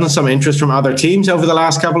has gotten some interest from other teams over the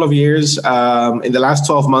last couple of years. In the last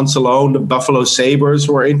 12 months alone, the Buffalo Sabres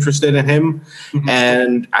were interested in him.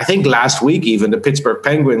 And I think last week even the Pittsburgh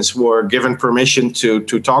Penguins were given permission to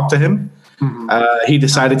talk to him. He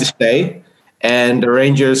decided to stay, and the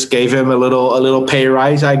Rangers gave him a little pay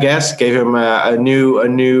rise, I guess, gave him a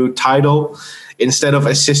new title. Instead of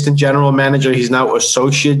assistant general manager, he's now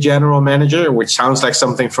associate general manager, which sounds like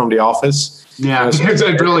something from The Office. Yeah,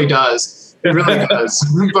 it really does. It really does.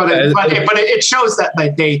 But it shows that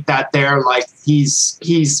they're like he's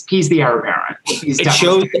the heir apparent.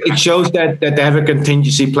 It shows that they have a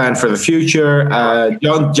contingency plan for the future.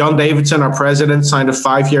 John Davidson, our president, signed a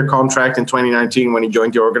 5-year contract in 2019 when he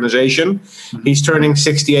joined the organization. He's turning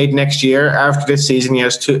 68 next year. After this season, he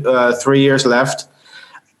has 3 years left.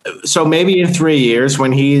 So maybe in 3 years,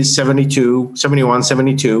 when he is 71,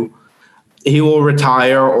 72, he will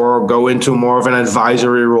retire or go into more of an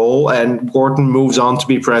advisory role, and Gorton moves on to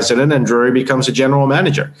be president and Drury becomes a general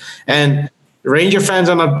manager. And Ranger fans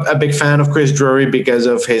are not a big fan of Chris Drury because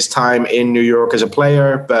of his time in New York as a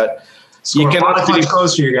player, but you cannot really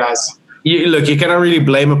close for you guys. You cannot really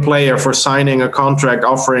blame a player for signing a contract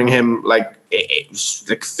offering him like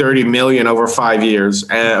 $30 million over 5 years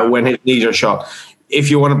when his knees are shot. If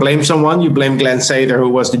you want to blame someone, you blame Glenn Sather, who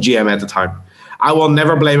was the GM at the time. I will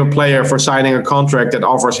never blame a player for signing a contract that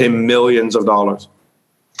offers him millions of dollars.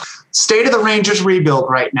 State of the Rangers rebuild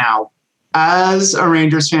right now. As a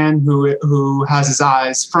Rangers fan who has his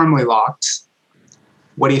eyes firmly locked,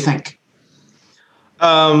 what do you think?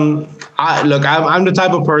 I'm the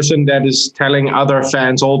type of person that is telling other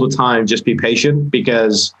fans all the time, just be patient,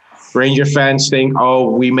 because Ranger fans think, oh,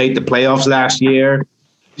 we made the playoffs last year,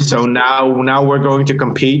 so now we're going to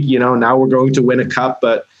compete. Now we're going to win a cup,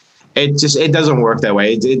 but it doesn't work that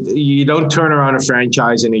way. You don't turn around a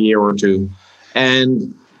franchise in a year or two.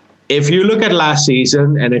 And if you look at last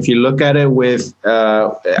season, and if you look at it with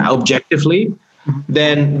objectively,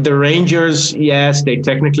 then the Rangers, yes, they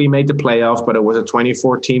technically made the playoff, but it was a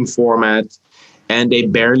 24-team format, and they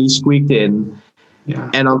barely squeaked in. Yeah.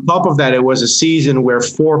 And on top of that, it was a season where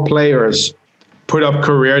 4 players put up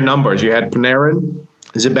career numbers. You had Panarin,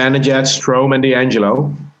 Zibanejad, Strome, and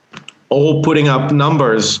DeAngelo, all putting up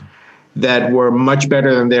numbers that were much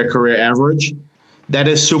better than their career average. That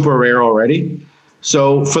is super rare already.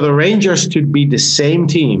 So for the Rangers to be the same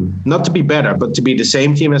team, not to be better, but to be the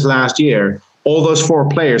same team as last year, all those 4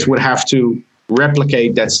 players would have to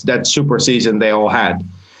replicate that super season they all had.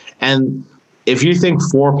 And if you think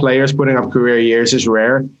 4 players putting up career years is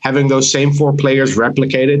rare, having those same 4 players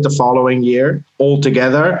replicated the following year all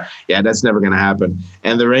together, that's never going to happen.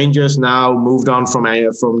 And the Rangers now moved on from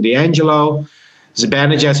DeAngelo.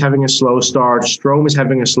 Zibanejad's having a slow start. Strome is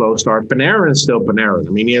having a slow start. Panarin is still Panarin. I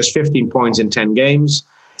mean, he has 15 points in 10 games.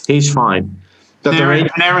 He's fine.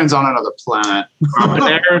 Panarin's on another planet.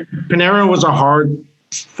 Panarin was a hard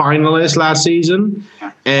finalist last season,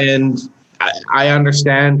 and I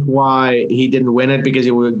understand why he didn't win it, because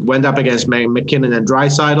he went up against McKinnon and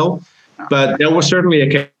Draisaitl. But there was certainly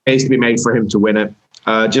a case to be made for him to win it.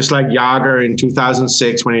 Just like Jagr in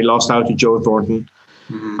 2006 when he lost out to Joe Thornton.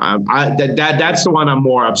 That's the one I'm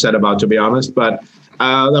more upset about, to be honest. But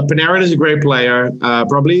Panarin is a great player.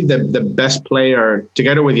 Probably the best player,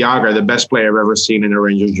 together with Jagr, the best player I've ever seen in a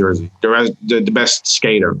Rangers jersey. The best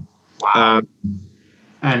skater. Wow.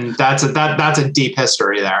 And that's a deep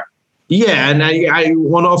history there. Yeah, and I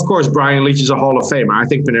want to, of course, Brian Leetch is a Hall of Famer. I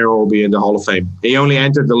think Panarin will be in the Hall of Fame. He only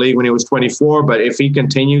entered the league when he was 24, but if he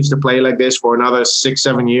continues to play like this for another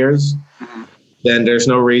 6-7 years, then there's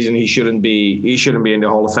no reason he shouldn't be in the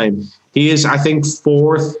Hall of Fame. He is, I think,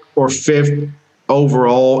 4th or 5th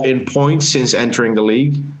overall in points since entering the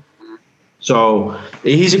league. So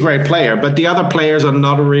he's a great player, but the other players are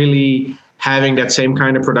not really having that same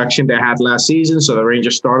kind of production they had last season. So the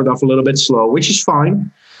Rangers started off a little bit slow, which is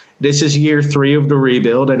fine. This is year 3 of the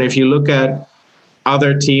rebuild. And if you look at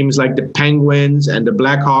other teams like the Penguins and the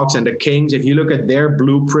Blackhawks and the Kings, if you look at their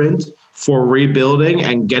blueprint for rebuilding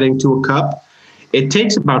and getting to a cup, it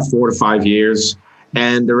takes about 4 to 5 years.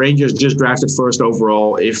 And the Rangers just drafted first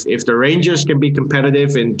overall. If the Rangers can be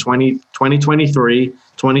competitive in 2023,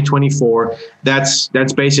 2024, that's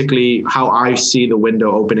basically how I see the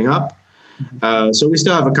window opening up. So we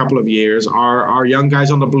still have a couple of years. Our young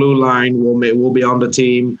guys on the blue line will be on the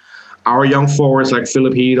team. Our young forwards like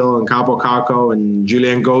Philip Hedl and Kaapo Kakko and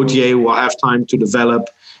Julien Gauthier will have time to develop.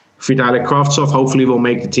 Vitaly Kravtsov hopefully will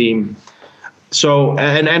make the team. So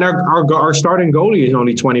and our starting goalie is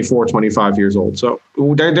only 24, 25 years old. So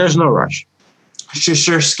there's no rush.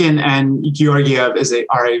 Sherskin and Georgiev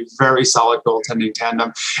are a very solid goaltending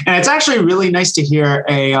tandem. And it's actually really nice to hear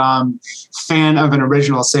a fan of an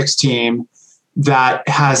Original Six team that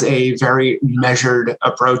has a very measured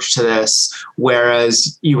approach to this,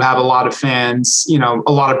 whereas you have a lot of fans,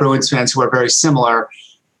 a lot of Bruins fans who are very similar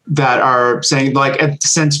that are saying, like,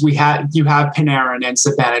 since you have Panarin and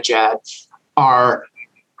Zibanejad are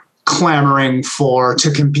clamoring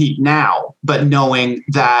to compete now, but knowing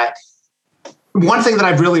that one thing that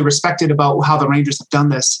I've really respected about how the Rangers have done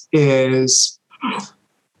this is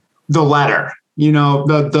the letter,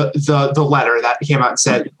 the letter that came out and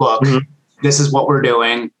said, look, this is what we're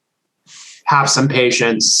doing. Have some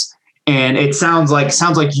patience. And it sounds like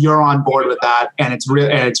you're on board with that. And it's real.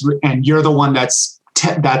 And you're the one that's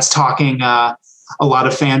talking a lot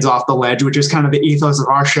of fans off the ledge, which is kind of the ethos of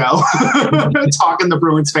our show, talking the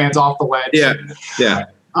Bruins fans off the ledge. Yeah. Yeah.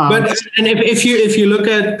 But if you look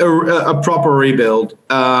at a proper rebuild,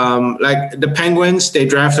 like the Penguins, they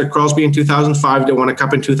drafted Crosby in 2005. They won a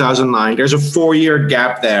cup in 2009. There's a 4-year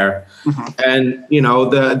gap there. And,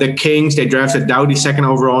 the Kings, they drafted Doughty second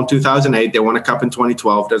overall in 2008. They won a cup in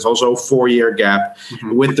 2012. There's also a 4-year gap.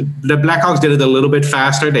 With the Blackhawks did it a little bit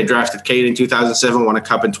faster. They drafted Cade in 2007, won a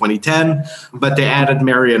cup in 2010. But they added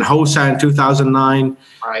Marian Hossa in 2009.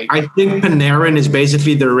 Right. I think Panarin is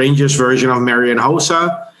basically the Rangers version of Marian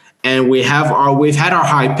Hossa, and we've had our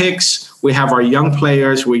high picks, we have our young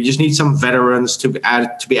players, we just need some veterans to be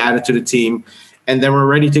added to the team, and then we're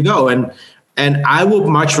ready to go. And I would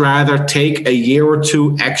much rather take a year or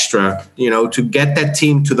two extra, to get that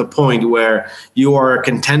team to the point where you are a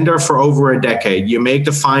contender for over a decade. You make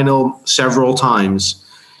the final several times,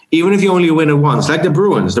 even if you only win it once, like the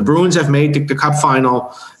Bruins. The Bruins have made the cup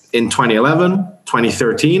final in 2011,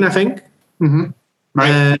 2013, I think.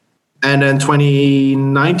 Right. And then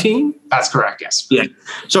 2019. That's correct. Yes. Yeah.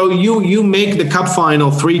 So you make the cup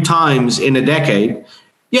final 3 times in a decade.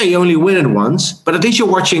 Yeah, you only win it once, but at least you're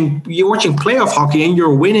watching playoff hockey and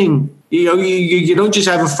you're winning. You don't just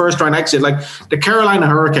have a first round exit like the Carolina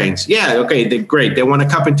Hurricanes. Yeah, okay, they're great. They won a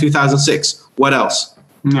cup in 2006. What else?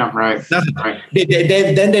 Yeah, right. Nothing. Right.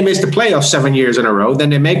 Then they miss the playoffs 7 years in a row.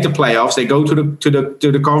 Then they make the playoffs. They go to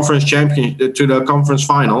the conference to the conference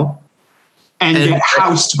final, and get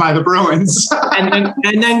housed by the Bruins.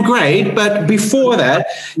 and then great, but before that,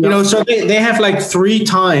 so they have like 3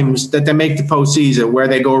 times that they make the postseason where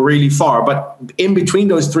they go really far. But in between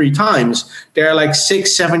those 3 times, there are like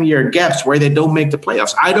 6-7 year gaps where they don't make the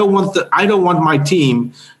playoffs. I don't want my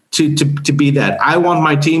team to be that. I want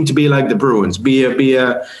my team to be like the Bruins, make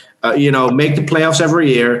the playoffs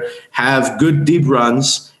every year, have good deep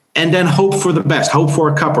runs, and then hope for the best, hope for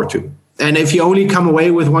a cup or 2. And if you only come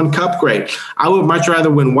away with 1 cup, great. I would much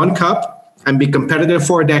rather win 1 cup and be competitive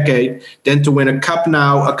for a decade than to win a cup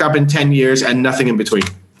now, a cup in 10 years, and nothing in between.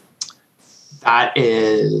 That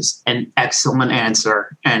is an excellent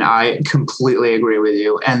answer, and I completely agree with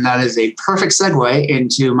you. And that is a perfect segue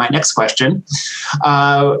into my next question.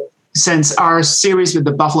 Since our series with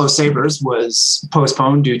the Buffalo Sabres was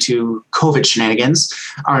postponed due to COVID shenanigans,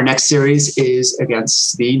 our next series is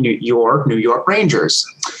against the New York Rangers.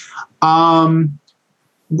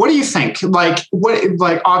 What do you think?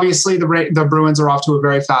 Obviously the Bruins are off to a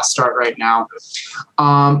very fast start right now.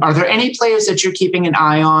 Are there any players that you're keeping an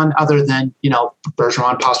eye on other than,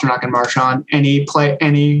 Bergeron, Pastrnak, and Marchand?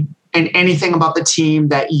 Anything about the team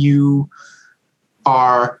that you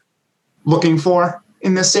are looking for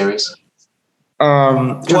in this series?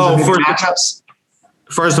 Matchups.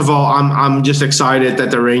 First of all, I'm just excited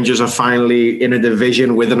that the Rangers are finally in a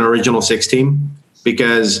division with an original six team,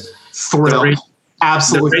 because thrilled.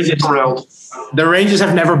 Absolutely thrilled. The Rangers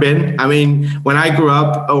have never been. I mean, when I grew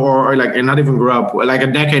up, and not even grew up, like a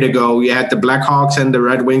decade ago, you had the Blackhawks and the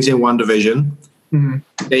Red Wings in one division.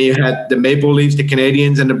 Mm-hmm. Then you had the Maple Leafs, the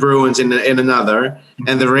Canadiens, and the Bruins in another.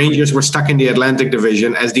 And the Rangers were stuck in the Atlantic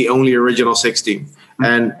Division as the only original six team. Mm-hmm.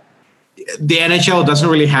 And the NHL doesn't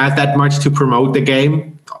really have that much to promote the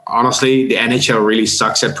game. Honestly, the NHL really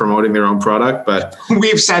sucks at promoting their own product, but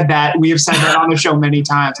we've said that on the show many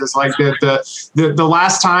times. It's like the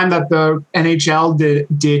last time that the NHL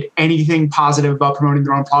did anything positive about promoting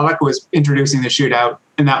their own product was introducing the shootout,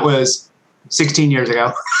 and that was 16 years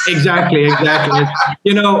ago. Exactly.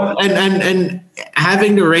 And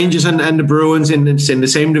having the Rangers and the Bruins in the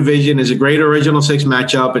same division is a great original six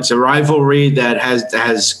matchup. It's a rivalry that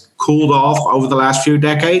has cooled off over the last few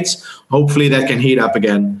decades. Hopefully that can heat up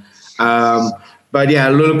again. But yeah,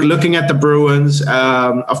 looking at the Bruins,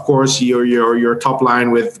 of course, your top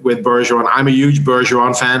line with Bergeron. I'm a huge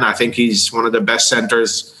Bergeron fan. I think he's one of the best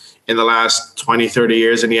centers in the last 20, 30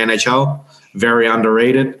 years in the NHL. Very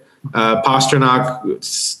underrated.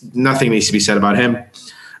 Pastrnak, nothing needs to be said about him.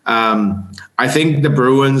 I think the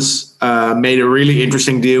Bruins made a really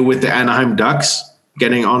interesting deal with the Anaheim Ducks,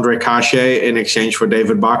 getting Andre Cachet in exchange for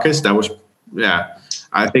David Backes. That was,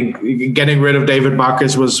 I think getting rid of David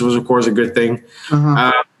Backes was of course a good thing.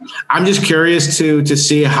 Uh-huh. I'm just curious to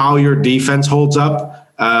see how your defense holds up.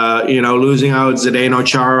 Losing out Zdeno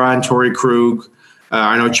Chara and Torrey Krug.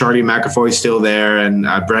 I know Charlie McAvoy is still there and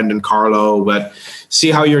Brendan Carlo, but see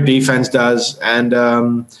how your defense does. And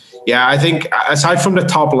I think aside from the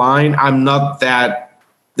top line, I'm not that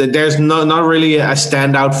there's not really a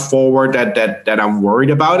standout forward that I'm worried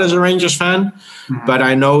about as a Rangers fan. Mm-hmm. But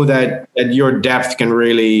I know that your depth can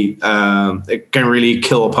really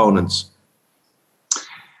kill opponents.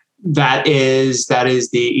 That is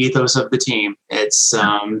the ethos of the team. It's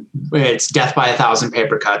death by 1,000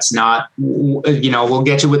 paper cuts. Not, we'll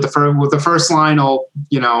get you with the first line. We'll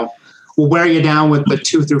wear you down with the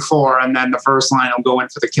 2 through 4, and then the first line will go in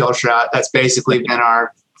for the kill shot. That's basically been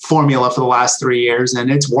our formula for the last 3 years,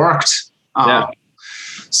 and it's worked.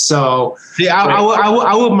 So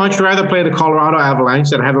I would much rather play the Colorado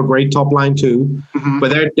Avalanche that have a great top line too, mm-hmm.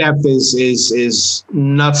 but their depth is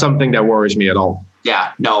not something that worries me at all.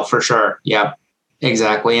 Yeah, no, for sure. Yeah,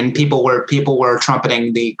 exactly. And people were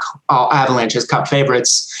trumpeting the Avalanche as Cup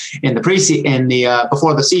favorites in the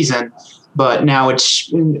before the season, but now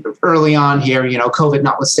it's early on here. COVID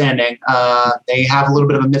notwithstanding, they have a little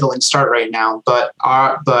bit of a middling start right now. But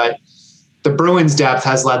the Bruins' depth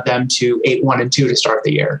has led them to 8-1-2 to start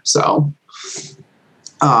the year. So.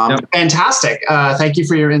 Fantastic. Thank you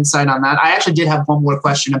for your insight on that. I actually did have one more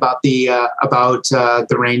question about the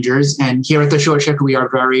Rangers, and here at the Short Shift, we are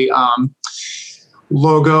very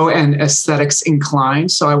logo and aesthetics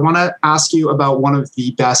inclined. So I want to ask you about one of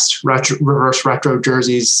the best reverse retro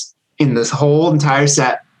jerseys in this whole entire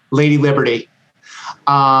set, Lady Liberty.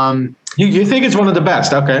 You think it's one of the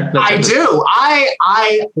best? Okay, I do.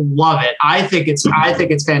 I love it. I think it's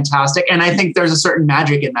fantastic, and I think there's a certain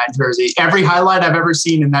magic in that jersey. Every highlight I've ever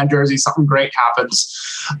seen in that jersey, something great happens.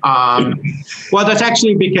 Well, that's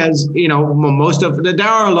actually because there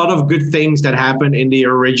are a lot of good things that happen in the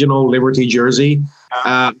original Liberty jersey.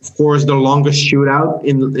 Of course, the longest shootout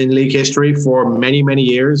in league history for many, many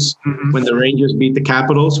years, mm-hmm. when the Rangers beat the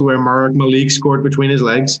Capitals, where Marek Malik scored between his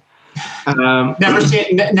legs. Never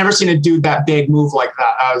seen a dude that big move like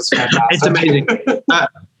that. That was fantastic. It's amazing.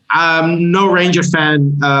 No Ranger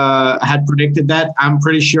fan had predicted that. I'm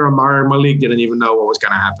pretty sure Marek Malik didn't even know what was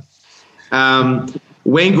going to happen.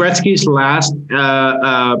 Wayne Gretzky's last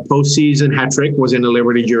postseason hat trick was in the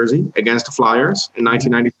Liberty jersey against the Flyers in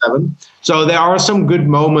 1997. So there are some good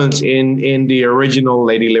moments in the original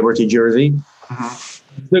Lady Liberty jersey.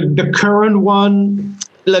 Mm-hmm. The current one,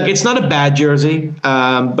 Look, it's not a bad jersey,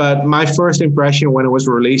 but my first impression when it was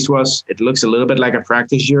released was it looks a little bit like a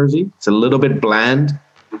practice jersey. It's a little bit bland.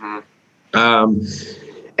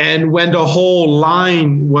 And when the whole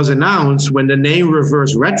line was announced, when the name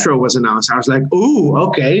Reverse Retro was announced, I was like, "Ooh,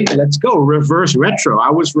 okay, let's go Reverse Retro." I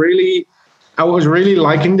was really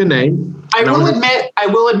liking the name. I will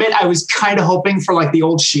admit, I was kind of hoping for like the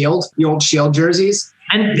old Shield jerseys.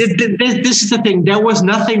 And this is the thing. There was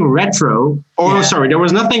nothing retro, there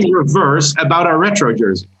was nothing reverse about our retro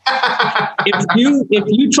jersey. If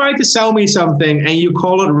you try to sell me something and you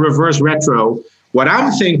call it Reverse Retro, what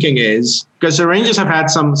I'm thinking is, because the Rangers have had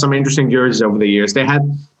some interesting jerseys over the years. They had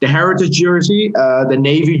the Heritage jersey, the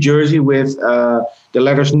Navy jersey with the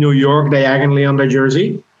letters New York diagonally on their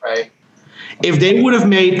jersey. Right. If they would have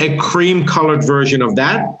made a cream-colored version of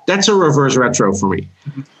that, that's a Reverse Retro for me.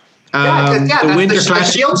 The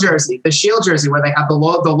Shield jersey. The Shield jersey where they have the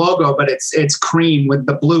logo, but it's cream with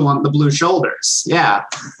the blue on the blue shoulders. Yeah.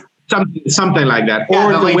 Something like that. Yeah,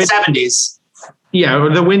 or the late 70s. Yeah,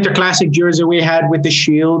 or the Winter Classic jersey we had with the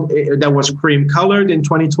Shield that was cream colored in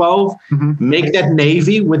 2012. Make that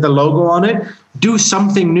navy with the logo on it. Do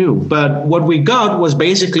something new. But what we got was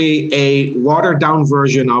basically a watered down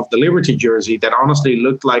version of the Liberty jersey that honestly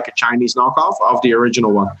looked like a Chinese knockoff of the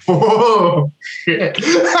original one. Oh, shit.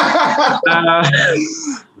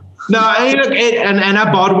 No, and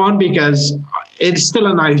I bought one because it's still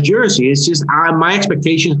a nice jersey. It's just my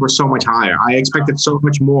expectations were so much higher. I expected so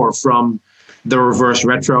much more from the Reverse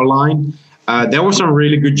Retro line. There were some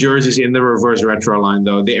really good jerseys in the Reverse Retro line,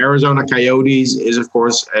 though. The Arizona Coyotes is, of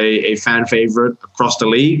course, a fan favorite across the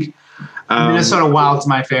league. Minnesota Wild's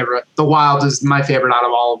my favorite. The Wild is my favorite out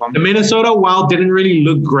of all of them. The Minnesota Wild didn't really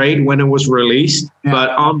look great when it was released,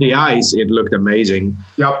 but on the ice, it looked amazing.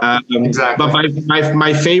 Yep, exactly. But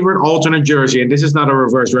my favorite alternate jersey, and this is not a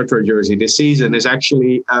Reverse Retro jersey this season, is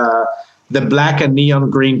actually the black and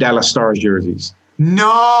neon green Dallas Stars jerseys.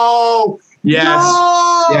 No! Yes.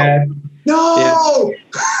 No! Yeah. No!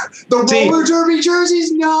 The roller derby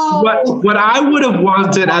jerseys? No! What I would have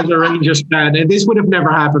wanted as a Rangers fan, and this would have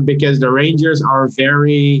never happened because the Rangers are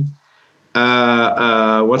very,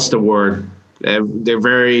 what's the word? They're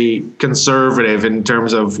very conservative in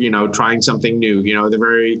terms of, trying something new.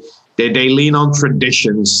 They lean on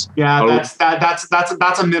traditions. Yeah,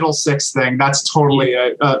 that's a middle six thing. That's totally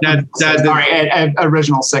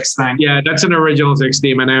original six thing. Yeah, that's an original six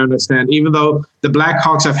team, and I understand. Even though the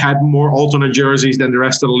Blackhawks have had more alternate jerseys than the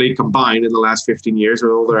rest of the league combined in the last 15 years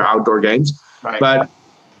with all their outdoor games. Right. But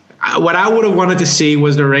what I would have wanted to see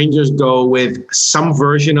was the Rangers go with some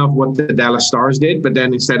version of what the Dallas Stars did, but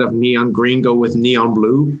then instead of neon green, go with neon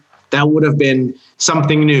blue. That would have been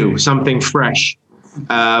something new, something fresh.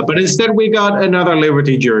 But instead we got another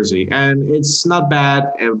Liberty jersey, and it's not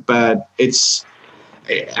bad, but it's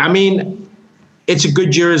a good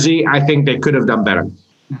jersey. I think they could have done better.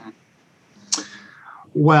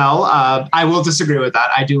 Well, I will disagree with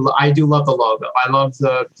that. I do love the logo. I love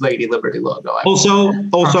the Lady Liberty logo. Also,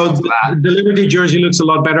 the Liberty jersey looks a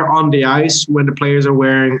lot better on the ice when the players are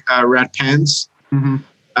wearing red pants.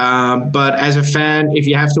 But as a fan, if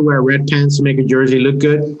you have to wear red pants to make a jersey look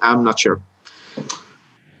good, I'm not sure.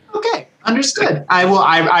 Okay, understood.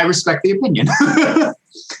 I respect the opinion.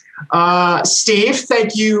 Steve,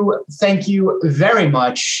 thank you very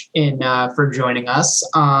much for joining us.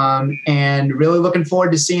 And really looking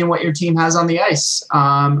forward to seeing what your team has on the ice.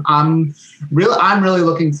 I'm really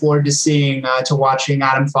looking forward to watching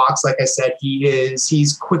Adam Fox. Like I said,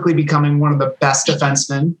 he's quickly becoming one of the best young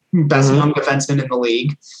defensemen in the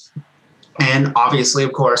league. And obviously,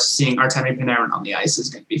 of course, seeing Artemi Panarin on the ice is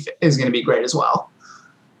going to be great as well.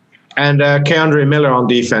 And K'Andre Miller on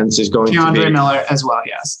defense is going to be Miller as well.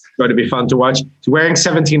 Yes, going to be fun to watch. He's wearing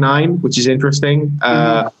 79, which is interesting.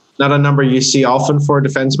 Not a number you see often for a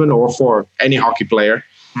defenseman or for any hockey player.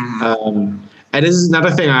 And this is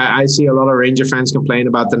another thing I see a lot of Ranger fans complain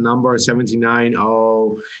about the number 79.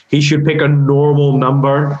 Oh, he should pick a normal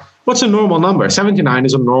number. What's a normal number? 79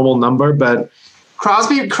 is a normal number, but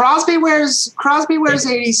Crosby wears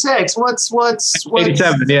 86. What's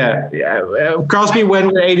 87? Yeah. Crosby went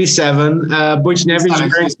with 87. Butch Nevich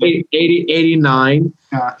wears 89.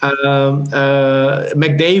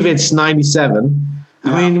 McDavid's 97.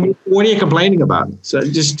 Yeah. I mean, what are you complaining about? So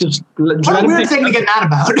just what a weird thing to get mad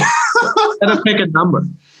about. Let him pick a number.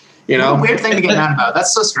 Weird thing to get mad about.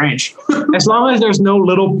 That's so strange. As long as there's no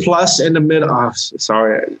little plus in the middle. Oh,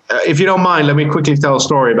 sorry. If you don't mind, let me quickly tell a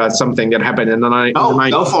story about something that happened in the night. Oh,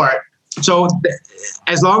 go for it. So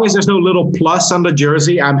as long as there's no little plus on the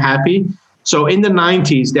jersey, I'm happy. So in the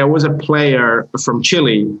 90s, there was a player from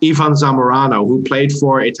Chile, Ivan Zamorano, who played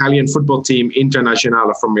for Italian football team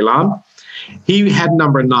Internazionale from Milan. He had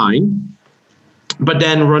number 9. But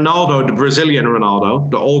then Ronaldo, the Brazilian Ronaldo,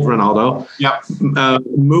 the old Ronaldo,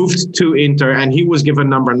 moved to Inter, and he was given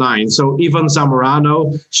number 9. So Ivan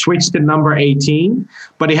Zamorano switched to number 18,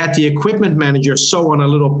 but he had the equipment manager sew on a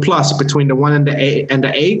little plus between the 1 and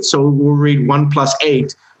the 8, so it will read 1 +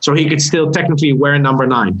 8, so he could still technically wear number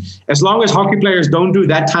 9. As long as hockey players don't do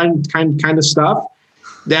that kind of stuff,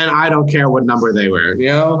 then I don't care what number they wear. You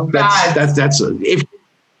know, that's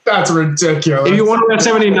ridiculous. If you want to wear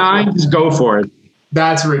 79, just go for it.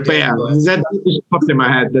 That's ridiculous. But yeah, that just popped in my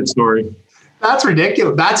head, that story. That's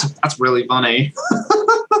ridiculous. That's really funny.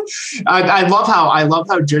 I love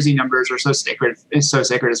how jersey numbers are so sacred. It's so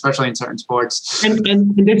sacred, especially in certain sports. And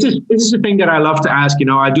this is the thing that I love to ask. You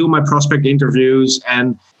know, I do my prospect interviews,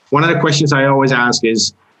 and one of the questions I always ask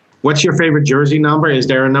is, what's your favorite jersey number? Is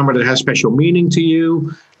there a number that has special meaning to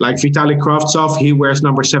you? Like Vitaly Kravtsov, he wears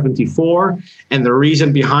number 74. And the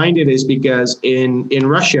reason behind it is because in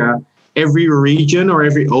Russia, every region or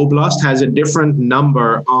every oblast has a different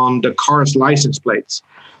number on the car's license plates.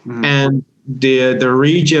 Mm. And the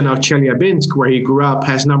region of Chelyabinsk, where he grew up,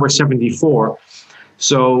 has number 74.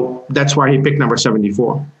 So that's why he picked number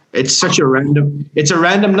 74. It's such a random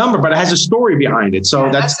number, but it has a story behind it.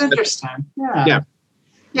 So that's interesting.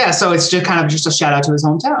 Yeah. So it's just kind of just a shout out to his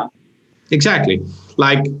hometown. Exactly.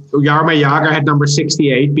 Like Jaromír Jágr had number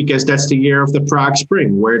 68 because that's the year of the Prague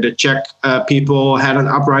Spring, where the Czech people had an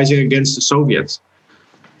uprising against the Soviets.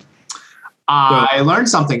 I learned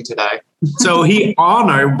something today. So he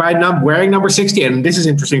honored by wearing number 68, and this is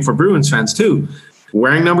interesting for Bruins fans too.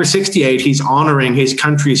 Wearing number 68, he's honoring his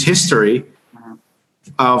country's history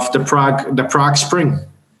of the Prague Spring,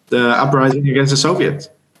 the uprising against the Soviets.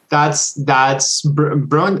 That's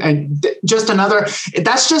brilliant, and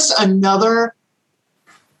that's just another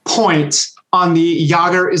point on the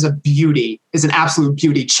Jágr is an absolute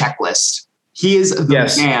beauty checklist. He is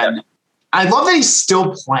the man. I love that he's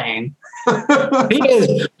still playing. He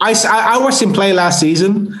is. I watched him play last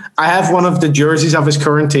season. I have one of the jerseys of his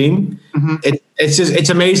current team. Mm-hmm. It's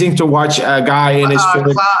amazing to watch a guy in his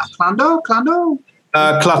Kladno?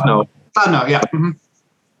 Kladno, yeah. Mm-hmm.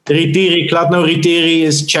 Rytiery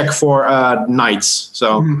is Czech for knights.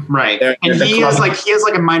 So right, and he has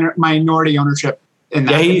like a minority ownership in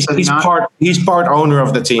that. Yeah, he's part owner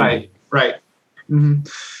of the team. Right. Mm-hmm.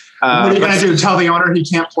 What are you gonna do? Tell the owner he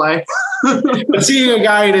can't play? But seeing a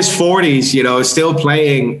guy in his 40s, you know, still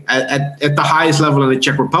playing at the highest level in the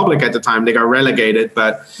Czech Republic at the time, they got relegated,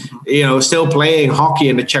 but you know, still playing hockey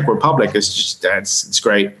in the Czech Republic is just it's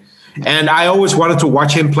great. And I always wanted to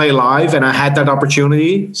watch him play live, and I had that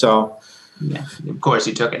opportunity. So, yeah, of course,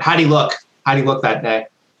 he took it. How'd he look? How'd he look that day?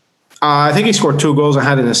 I think he scored 2 goals and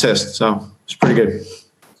had an assist, so it's pretty good.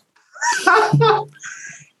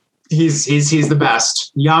 He's the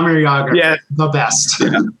best. Jaromír Jágr, the best.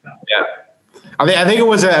 Yeah. I think it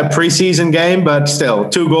was a preseason game, but still,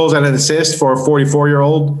 2 goals and an assist for a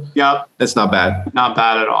 44-year-old. Yep, that's not bad. Not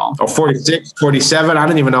bad at all. Or 46, 47. I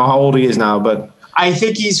don't even know how old he is now, but. I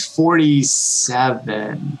think he's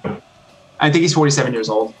 47. I think he's 47 years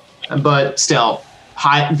old, but still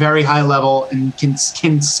very high level, and can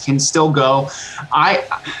still go.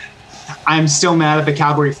 I'm still mad at the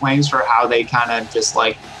Calgary Flames for how they kind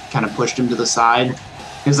of pushed him to the side.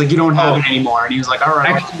 He's like, you don't have it anymore, and he was like, all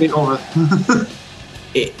right, actually, it's over.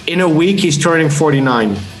 In a week, he's turning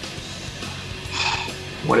 49.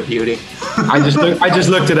 What a beauty! I just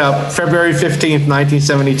looked it up. February 15th,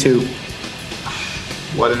 1972.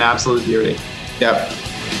 What an absolute beauty. Yep.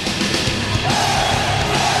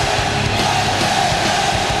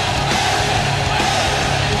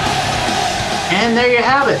 And there you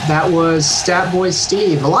have it. That was Stat Boy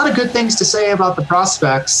Steve. A lot of good things to say about the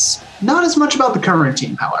prospects. Not as much about the current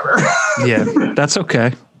team, however. Yeah, that's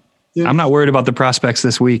okay. Yeah. I'm not worried about the prospects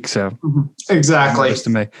this week. So exactly. Just to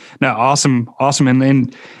me. No, awesome.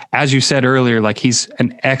 And as you said earlier, like, he's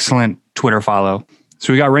an excellent Twitter follow.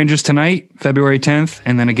 So we got Rangers tonight, February 10th,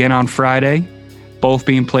 and then again on Friday, both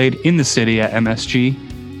being played in the city at MSG.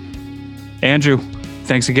 Andrew,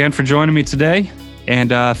 thanks again for joining me today. And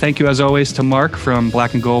thank you, as always, to Mark from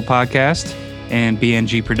Black and Gold Podcast and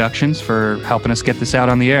BNG Productions for helping us get this out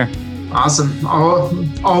on the air. Awesome.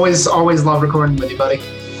 Always love recording with you, buddy.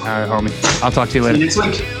 All right, homie. I'll talk to you later. See you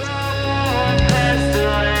next week.